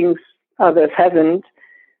things others haven't,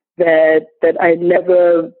 that I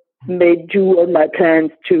never made due on my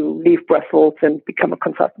plans to leave Brussels and become a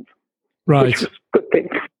consultant. Right. Which was a good thing.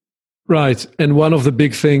 Right. And one of the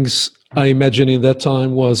big things I imagine in that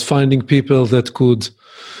time was finding people that could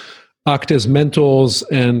act as mentors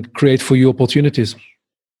and create for you opportunities.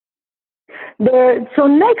 So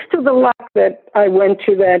next to the luck that I went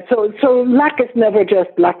to that, so luck is never just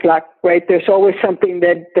luck, right? There's always something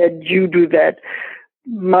that you do that.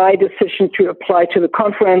 My decision to apply to the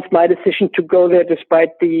conference, my decision to go there despite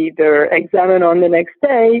their examen on the next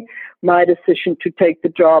day, my decision to take the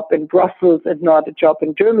job in Brussels and not a job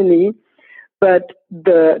in Germany. But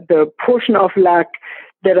the portion of luck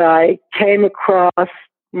that I came across,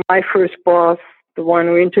 my first boss, the one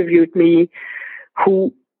who interviewed me,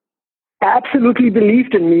 who absolutely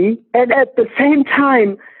believed in me, and at the same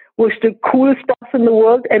time was the coolest boss in the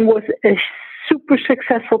world and was a super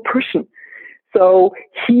successful person. So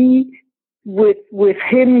with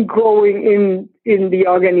him growing in the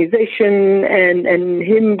organization and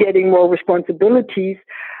him getting more responsibilities,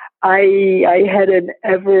 I had an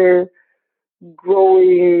ever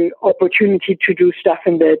growing opportunity to do stuff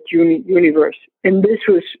in that universe. And this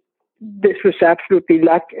was absolutely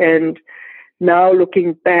luck. And now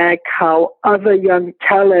looking back, how other young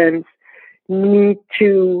talents need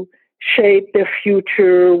to shape their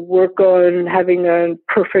future, work on having a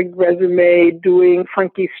perfect resume, doing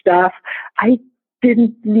funky stuff. I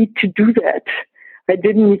didn't need to do that. I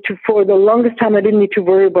didn't need to, for the longest time, I didn't need to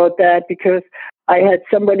worry about that, because I had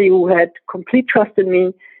somebody who had complete trust in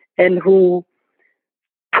me and who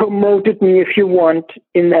promoted me, if you want,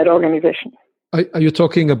 in that organization. Are you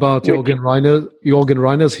talking about Jürgen Reiner? Jürgen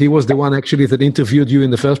Reiners, he was the one actually that interviewed you in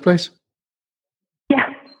the first place? Yeah.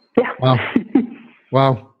 Wow.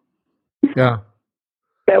 Wow. Yeah.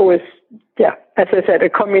 That was, as I said, a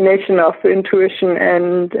combination of intuition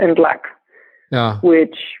and luck. Yeah.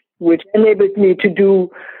 Which enabled me to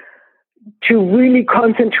really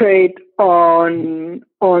concentrate on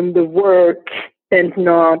the work and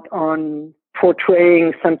not on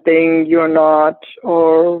portraying something you're not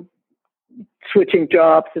or switching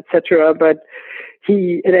jobs, etc. But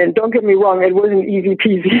and then don't get me wrong, it wasn't easy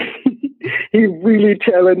peasy. He really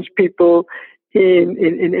challenged people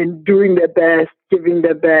in doing their best, giving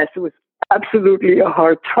their best. It was absolutely a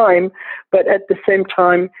hard time, but at the same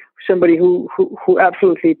time, somebody who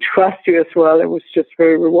absolutely trusts you as well. It was just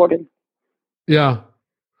very rewarding. Yeah.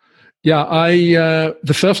 Yeah.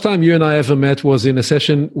 The first time you and I ever met was in a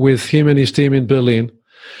session with him and his team in Berlin.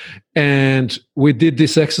 And we did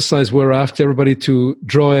this exercise where I asked everybody to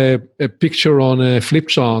draw a picture on a flip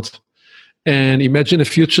chart and imagine a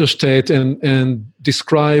future state and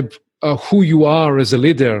describe who you are as a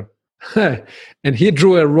leader. And he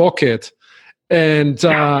drew a rocket and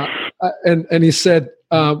he said,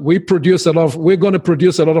 we're going to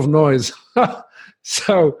produce a lot of noise.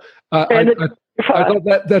 So I thought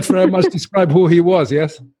that very much described who he was.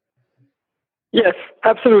 Yes. Yes,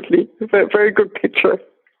 absolutely. Very good picture.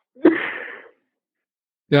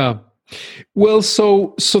 Yeah. Well,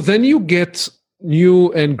 so then you get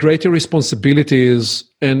new and greater responsibilities,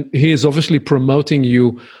 and he is obviously promoting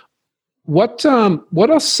you. What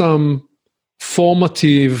are some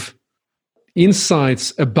formative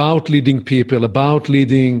insights about leading people, about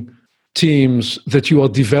leading teams that you are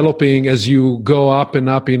developing as you go up and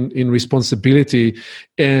up in responsibility?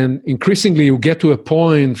 And increasingly you get to a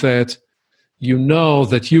point that you know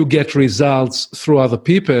that you get results through other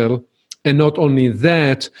people. And not only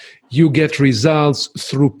that, you get results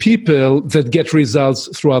through people that get results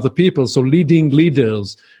through other people. So leading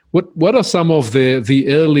leaders. What are some of the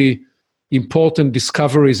early important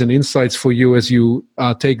discoveries and insights for you as you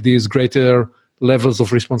take these greater levels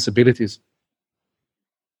of responsibilities?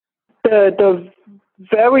 The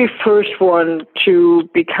very first one to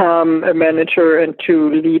become a manager and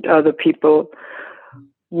to lead other people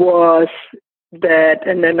was that,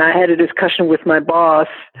 and then I had a discussion with my boss,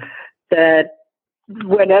 that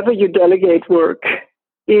whenever you delegate work,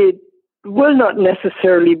 it will not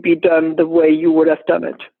necessarily be done the way you would have done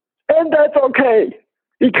it. And that's okay.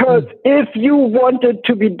 Because if you want it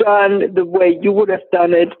to be done the way you would have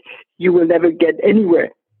done it, you will never get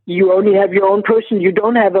anywhere. You only have your own person. You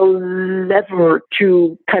don't have a lever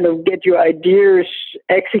to kind of get your ideas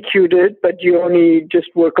executed, but you only just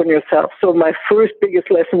work on yourself. So my first biggest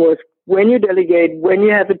lesson was, when you delegate, when you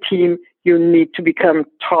have a team, you need to become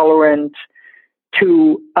tolerant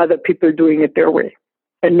to other people doing it their way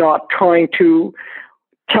and not trying to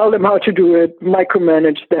tell them how to do it,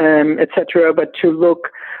 micromanage them, etc., but to look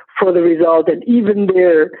for the result, and even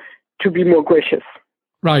there to be more gracious.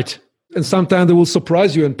 Right. And sometimes they will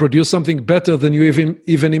surprise you and produce something better than you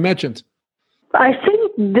even imagined. I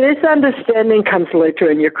think this understanding comes later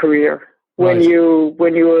in your career. When Right.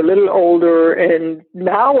 you're a little older, and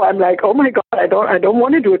now I'm like, oh my God, I don't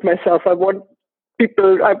want to do it myself. I want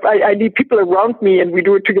people. I need people around me, and we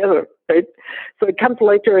do it together, right? So it comes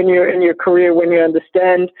later in your career when you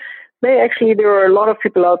understand. Actually, there are a lot of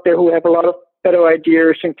people out there who have a lot of better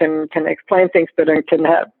ideas and can explain things better and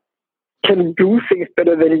can do things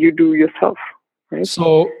better than you do yourself. Right?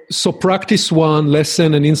 So practice one,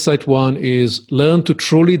 lesson and insight one is learn to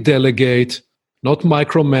truly delegate, not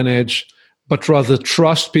micromanage, but rather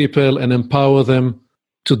trust people and empower them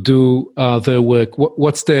to do their work.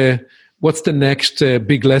 What's the next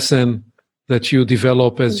big lesson that you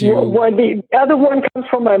develop as you... Well, the other one comes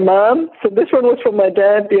from my mom. So this one was from my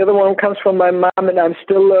dad. The other one comes from my mom, and I'm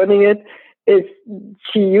still learning it.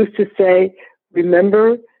 She used to say,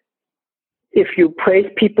 remember, if you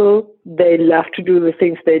praise people, they love to do the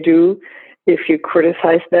things they do. If you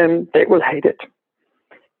criticize them, they will hate it.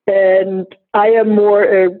 And I am more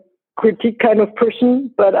a critique kind of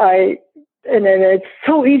person, but and then it's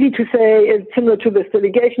so easy to say, it's similar to this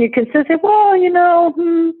delegation. You can still say, well,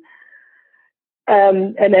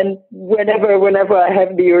 and then whenever I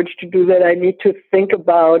have the urge to do that, I need to think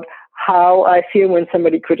about how I feel when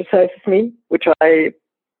somebody criticizes me, which I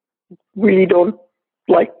really don't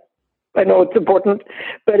like. I know it's important,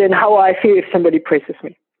 but in how I feel if somebody praises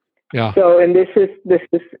me. Yeah. So, and this is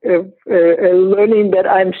a learning that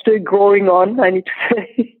I'm still growing on, I need to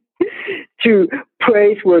say, to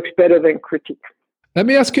praise works better than critique. Let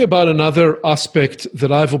me ask you about another aspect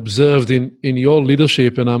that I've observed in your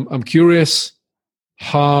leadership, and I'm curious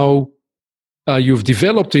how you've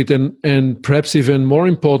developed it, and perhaps even more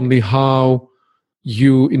importantly, how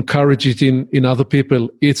you encourage it in other people.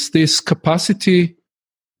 It's this capacity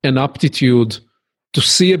an aptitude to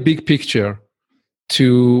see a big picture,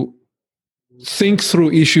 to think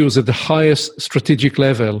through issues at the highest strategic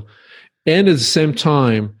level, and at the same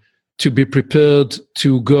time to be prepared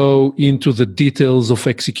to go into the details of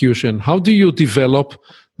execution. How do you develop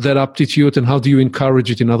that aptitude, and how do you encourage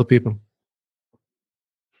it in other people?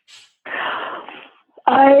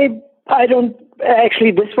 I don't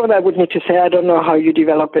actually. This one I would need to say I don't know how you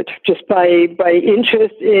develop it. Just by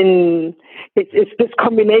interest in it's this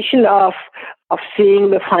combination of seeing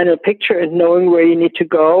the final picture and knowing where you need to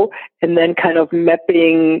go, and then kind of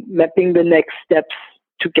mapping the next steps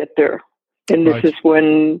to get there. And this is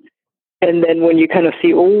when. And then when you kind of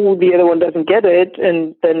see, oh, the other one doesn't get it,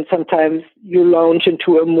 and then sometimes you launch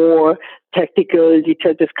into a more tactical,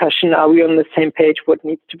 detailed discussion. Are we on the same page? What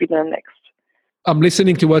needs to be done next? I'm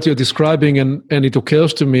listening to what you're describing, and it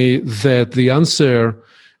occurs to me that the answer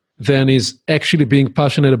then is actually being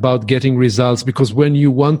passionate about getting results, because when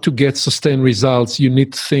you want to get sustained results, you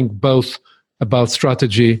need to think both about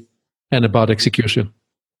strategy and about execution.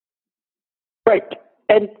 Right.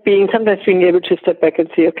 And sometimes being able to step back and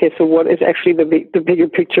see, okay, so what is actually the bigger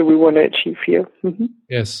picture we want to achieve here? Mm-hmm.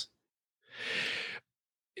 Yes.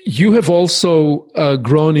 You have also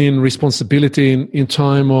grown in responsibility in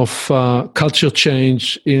time of culture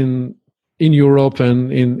change in Europe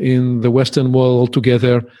and in the Western world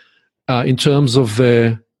altogether, in terms of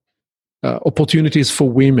the opportunities for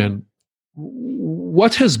women.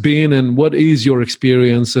 What has been and what is your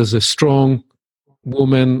experience as a strong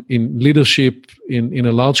woman in leadership in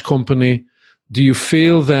a large company? Do you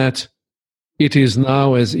feel that it is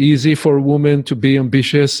now as easy for a woman to be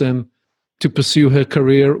ambitious and to pursue her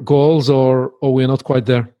career goals, or we're not quite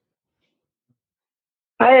there?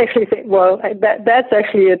 I actually think, that's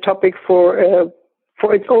actually a topic for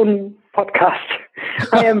its own podcast.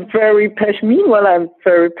 I am very passionate. Meanwhile, I'm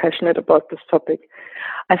very passionate about this topic.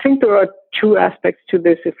 I think there are two aspects to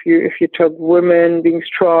this. If you talk women being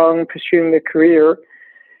strong, pursuing their career,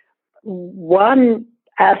 one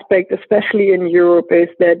aspect, especially in Europe, is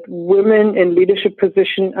that women in leadership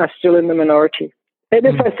positions are still in the minority. And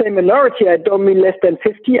if I say minority, I don't mean less than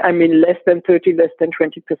 50. I mean less than 30, less than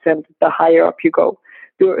 20%. The higher up you go,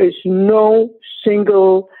 there is no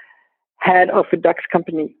single head of a DAX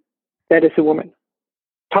company that is a woman.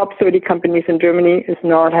 Top 30 companies in Germany is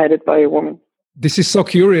not headed by a woman. This is so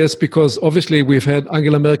curious, because obviously we've had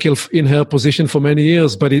Angela Merkel in her position for many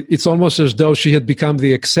years, but it's almost as though she had become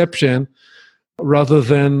the exception rather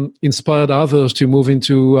than inspired others to move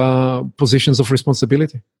into positions of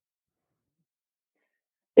responsibility.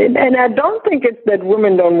 And I don't think it's that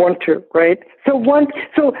women don't want to, right? So women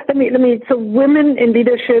in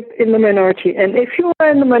leadership in the minority, and if you are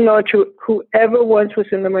in the minority, whoever once was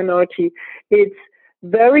in the minority, it's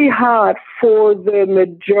very hard for the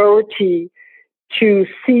majority to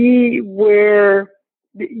see where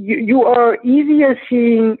you are easier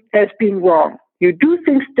seeing as being wrong. You do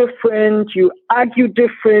things different, you argue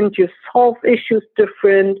different, you solve issues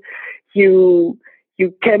different, you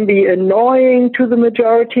can be annoying to the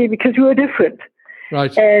majority because you are different.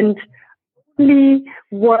 Right. And only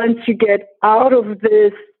once you get out of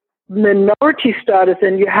this minority status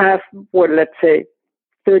and you have, let's say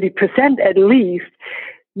 30% at least,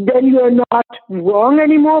 then you are not wrong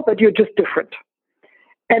anymore, but you're just different.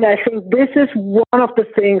 And I think this is one of the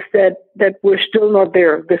things that we're still not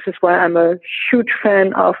there. This is why I'm a huge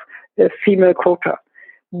fan of the female quota.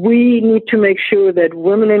 We need to make sure that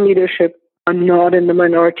women in leadership are not in the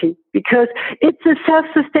minority, because it's a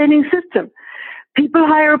self-sustaining system. People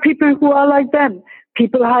hire people who are like them.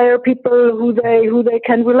 People hire people who they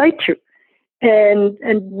can relate to. And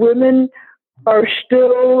women are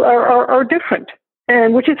still are different.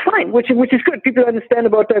 And which is fine, which is good. People understand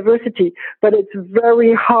about diversity, but it's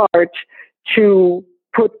very hard to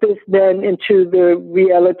put this then into the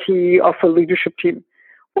reality of a leadership team.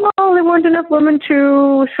 Well, there weren't enough women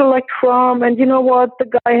to select from, and you know what? The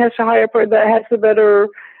guy has a that has a better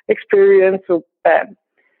experience, so bad.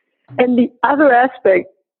 And the other aspect,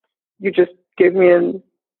 you just gave me an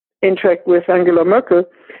interact with Angela Merkel,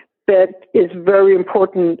 that is very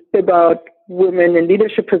important about women in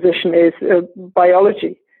leadership position is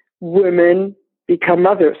biology. Women become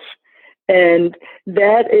mothers. And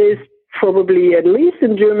that is probably, at least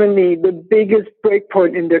in Germany, the biggest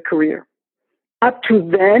breakpoint in their career. Up to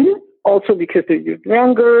then, also because they're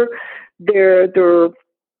younger, they're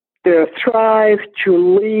thrive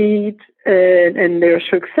to lead, and their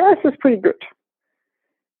success is pretty good.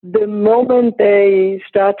 The moment they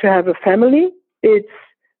start to have a family, it's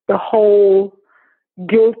the whole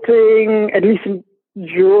guilting, at least in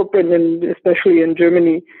Europe and especially in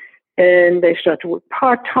Germany, and they start to work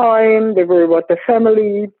part-time. They worry about their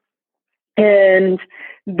family. And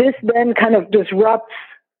this then kind of disrupts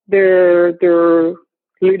their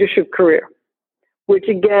leadership career, which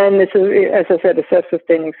again is, as I said, a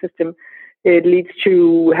self-sustaining system. It leads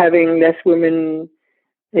to having less women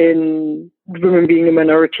being a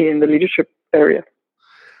minority in the leadership area.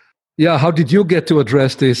 Yeah, how did you get to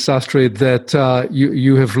address this, Astrid, that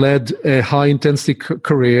you have led a high-intensity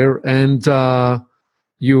career and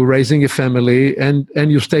you're raising a family and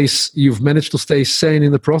you've managed to stay sane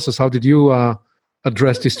in the process? How did you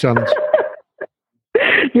address this challenge?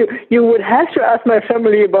 You would have to ask my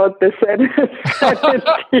family about this.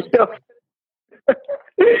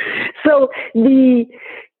 So the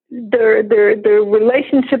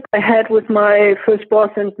relationship I had with my first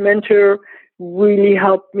boss and mentor really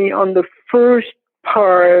helped me on the first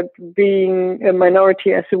part, being a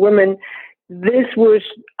minority as a woman. This was,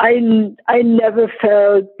 I never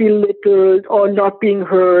felt belittled or not being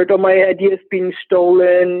heard or my ideas being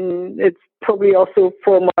stolen. It's probably also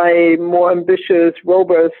for my more ambitious,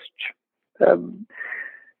 robust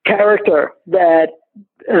character that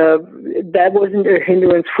wasn't a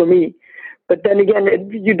hindrance for me. But then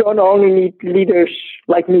again, you don't only need leaders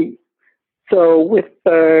like me. So with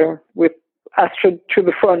Astrid to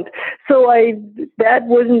the front, so that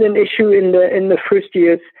wasn't an issue in the first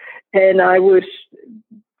years, and I was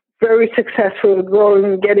very successful,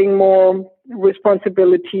 growing, getting more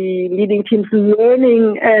responsibility, leading teams,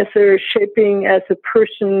 learning shaping as a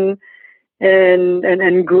person,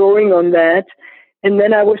 and growing on that. And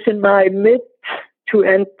then I was in my mid to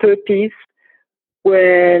end 30s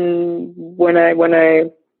when I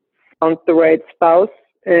found the right spouse,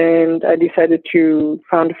 and I decided to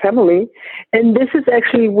found a family. And this is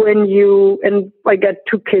actually and I got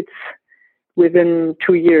 2 kids within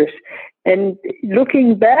 2 years. And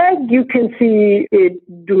looking back, you can see it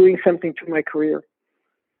doing something to my career.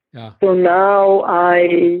 Yeah. So now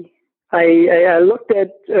I looked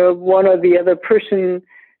at one or the other person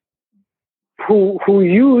who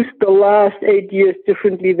used the last 8 years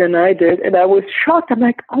differently than I did, and I was shocked. I'm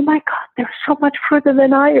like, oh my God, they're so much further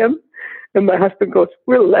than I am. And my husband goes,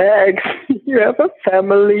 relax, you have a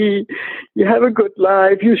family, you have a good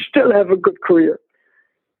life, you still have a good career.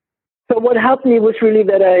 So what helped me was really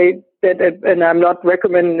and I'm not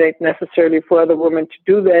recommending it necessarily for other women to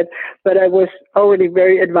do that, but I was already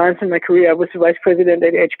very advanced in my career. I was the vice president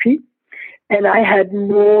at HP, and I had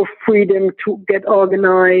more freedom to get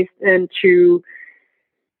organized and to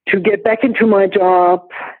get back into my job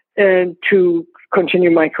and to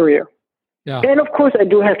continue my career. Yeah. And of course, I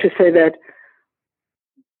do have to say that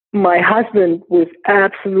my husband was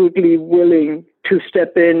absolutely willing to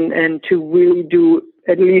step in and to really do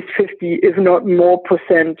at least 50, if not more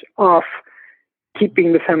 % of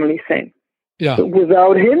keeping the family sane. Yeah. So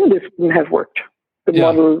without him, this wouldn't have worked. The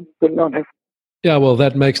model would not have. Yeah, well,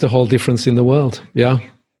 that makes the whole difference in the world. Yeah.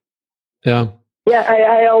 Yeah. Yeah,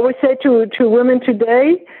 I always say to women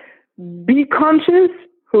today, be conscious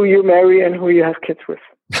who you marry and who you have kids with.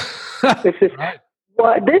 This is right.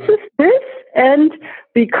 This, and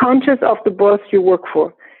be conscious of the boss you work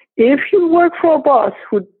for. If you work for a boss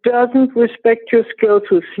who doesn't respect your skills,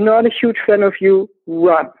 who's not a huge fan of you,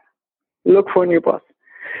 run. Look for a new boss.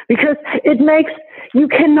 Because you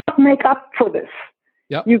cannot make up for this.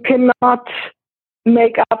 Yep. You cannot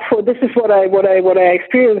make up for, this is what I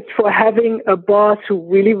experienced, for having a boss who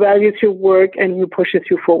really values your work and who pushes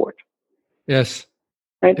you forward. Yes.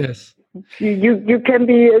 Right? Yes. You can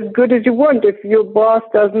be as good as you want. If your boss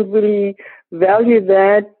doesn't really value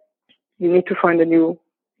that, you need to find a new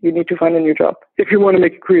job if you want to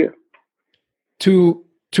make a career. Two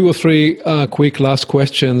or three quick last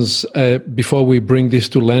questions before we bring this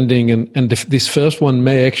to landing, and this first one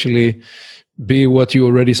may actually be what you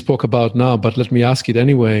already spoke about now, but let me ask it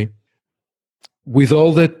anyway. With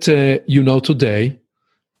all that you know today,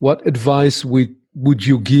 what advice would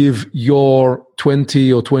you give your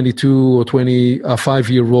 20 or 22 or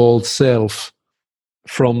 25-year-old self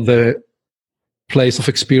from the place of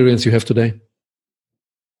experience you have today?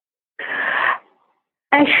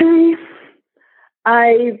 Actually,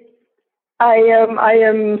 I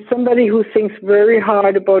am somebody who thinks very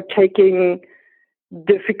hard about taking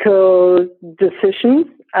difficult decisions.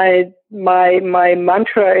 My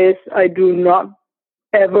mantra is I do not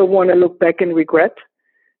ever want to look back and regret.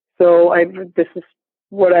 So this is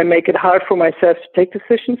what I make it hard for myself to take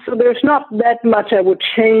decisions. So there's not that much I would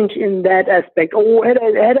change in that aspect. Oh, had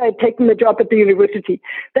I taken the job at the university,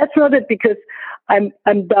 that's not it, because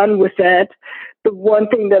I'm done with that. The one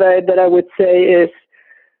thing that I would say is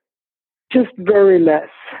just very less.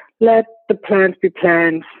 Let the plans be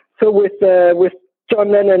plans. So with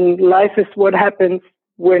John Lennon, life is what happens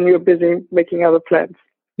when you're busy making other plans.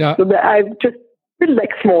 Yeah. So that I just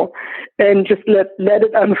relax more and just let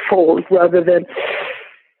it unfold rather than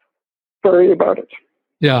worry about it.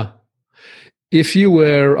 Yeah. If you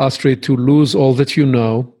were, Astrid, to lose all that you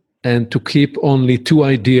know and to keep only 2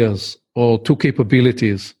 ideas or 2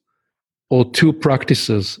 capabilities or 2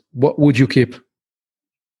 practices, what would you keep?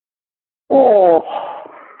 Oh.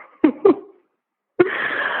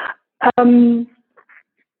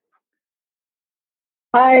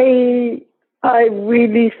 I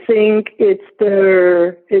really think it's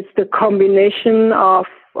the combination of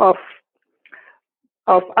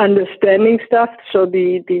understanding stuff. So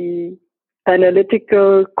the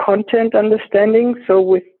analytical content understanding. So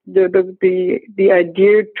with the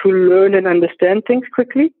idea to learn and understand things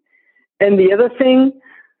quickly, and the other thing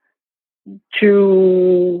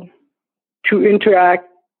to interact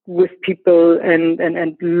with people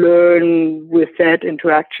and learn with that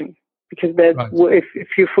interaction. Because that's right.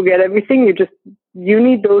 If you forget everything, you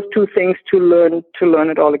need those 2 things to learn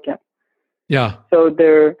it all again. Yeah. So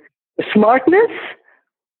the smartness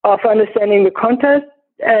of understanding the content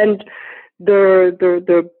and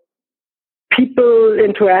the people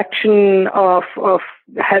interaction of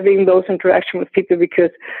having those interaction with people,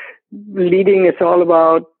 because leading is all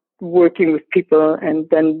about working with people and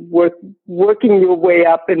then working your way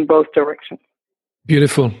up in both directions.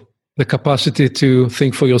 Beautiful. The capacity to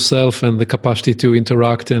think for yourself and the capacity to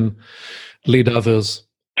interact and lead others.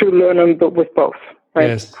 To learn with both, right?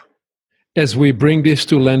 Yes. As we bring this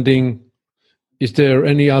to landing, is there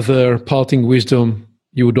any other parting wisdom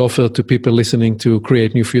you would offer to people listening to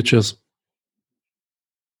Create New Futures?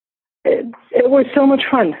 It was so much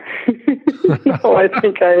fun. No, I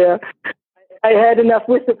think I had enough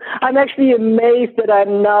wisdom. I'm actually amazed that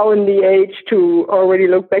I'm now in the age to already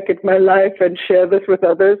look back at my life and share this with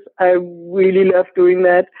others. I really love doing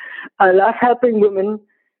that. I love helping women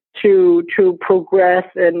to progress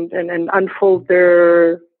and unfold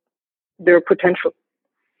their potential.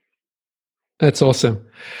 That's awesome.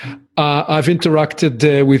 I've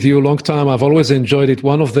interacted with you a long time. I've always enjoyed it.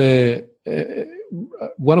 One of the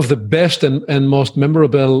best and most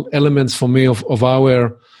memorable elements for me of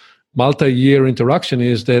our multi-year interaction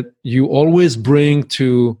is that you always bring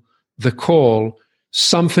to the call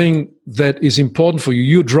something that is important for you.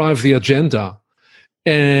 You drive the agenda,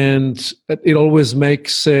 and it always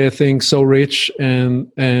makes things so rich and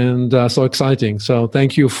so exciting. So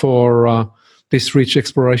thank you for this rich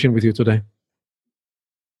exploration with you today.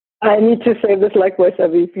 I need to say this likewise,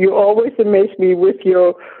 Aviv. You always amaze me with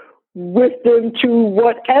your wisdom to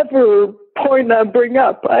whatever point I bring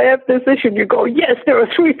up. I have this issue. You go, yes, there are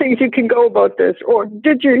 3 things you can go about this. Or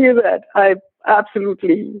did you hear that?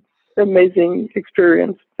 Absolutely amazing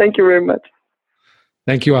experience. Thank you very much.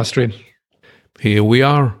 Thank you, Astrid. Here we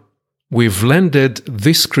are. We've landed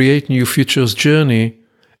this Create New Futures journey,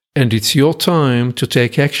 and it's your time to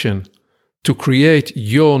take action, to create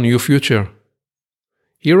your new future.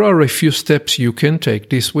 Here are a few steps you can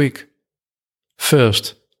take this week.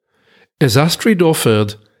 First, as Astrid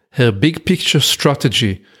offered, her big picture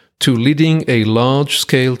strategy to leading a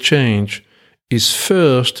large-scale change is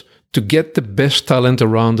first to get the best talent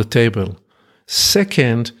around the table.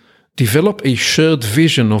 Second, develop a shared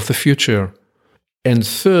vision of the future. And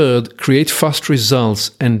third, create fast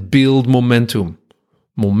results and build momentum.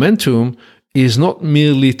 Momentum is not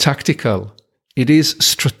merely tactical. It is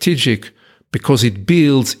strategic because it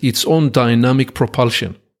builds its own dynamic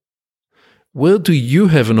propulsion. Where do you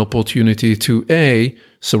have an opportunity to A,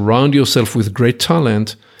 surround yourself with great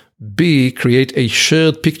talent, B, create a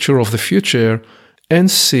shared picture of the future,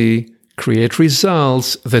 and C, create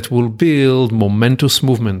results that will build momentous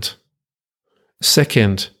movement?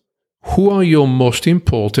 Second, who are your most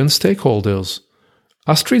important stakeholders?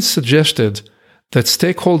 Astrid suggested that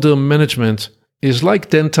stakeholder management is like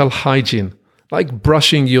dental hygiene, like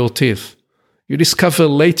brushing your teeth. You discover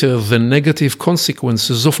later the negative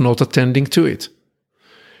consequences of not attending to it.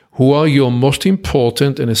 Who are your most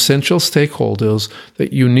important and essential stakeholders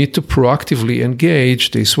that you need to proactively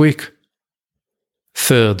engage this week?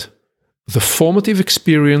 Third, the formative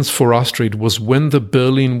experience for Astrid was when the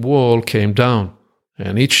Berlin Wall came down,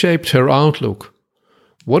 and it shaped her outlook.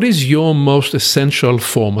 What is your most essential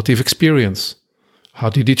formative experience? How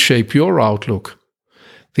did it shape your outlook?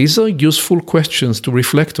 These are useful questions to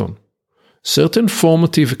reflect on. Certain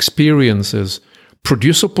formative experiences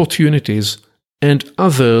produce opportunities and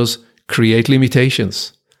others create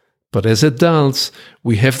limitations. But as adults,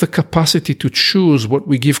 we have the capacity to choose what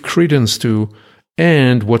we give credence to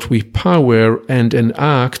and what we power and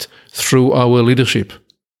enact through our leadership.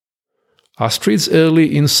 Astrid's early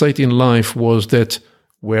insight in life was that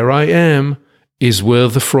where I am is where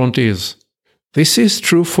the front is. This is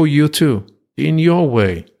true for you too, in your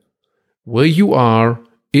way. Where you are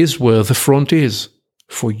is where the front is,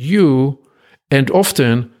 for you, and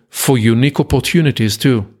often for unique opportunities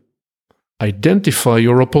too. Identify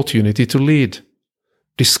your opportunity to lead.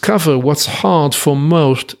 Discover what's hard for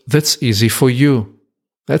most that's easy for you.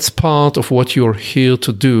 That's part of what you're here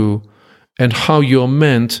to do and how you're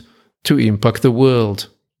meant to impact the world.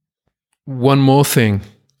 One more thing.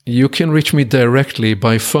 You can reach me directly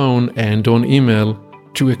by phone and on email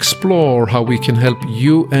to explore how we can help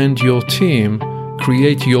you and your team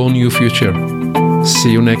create your new future.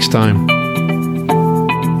 See you next time.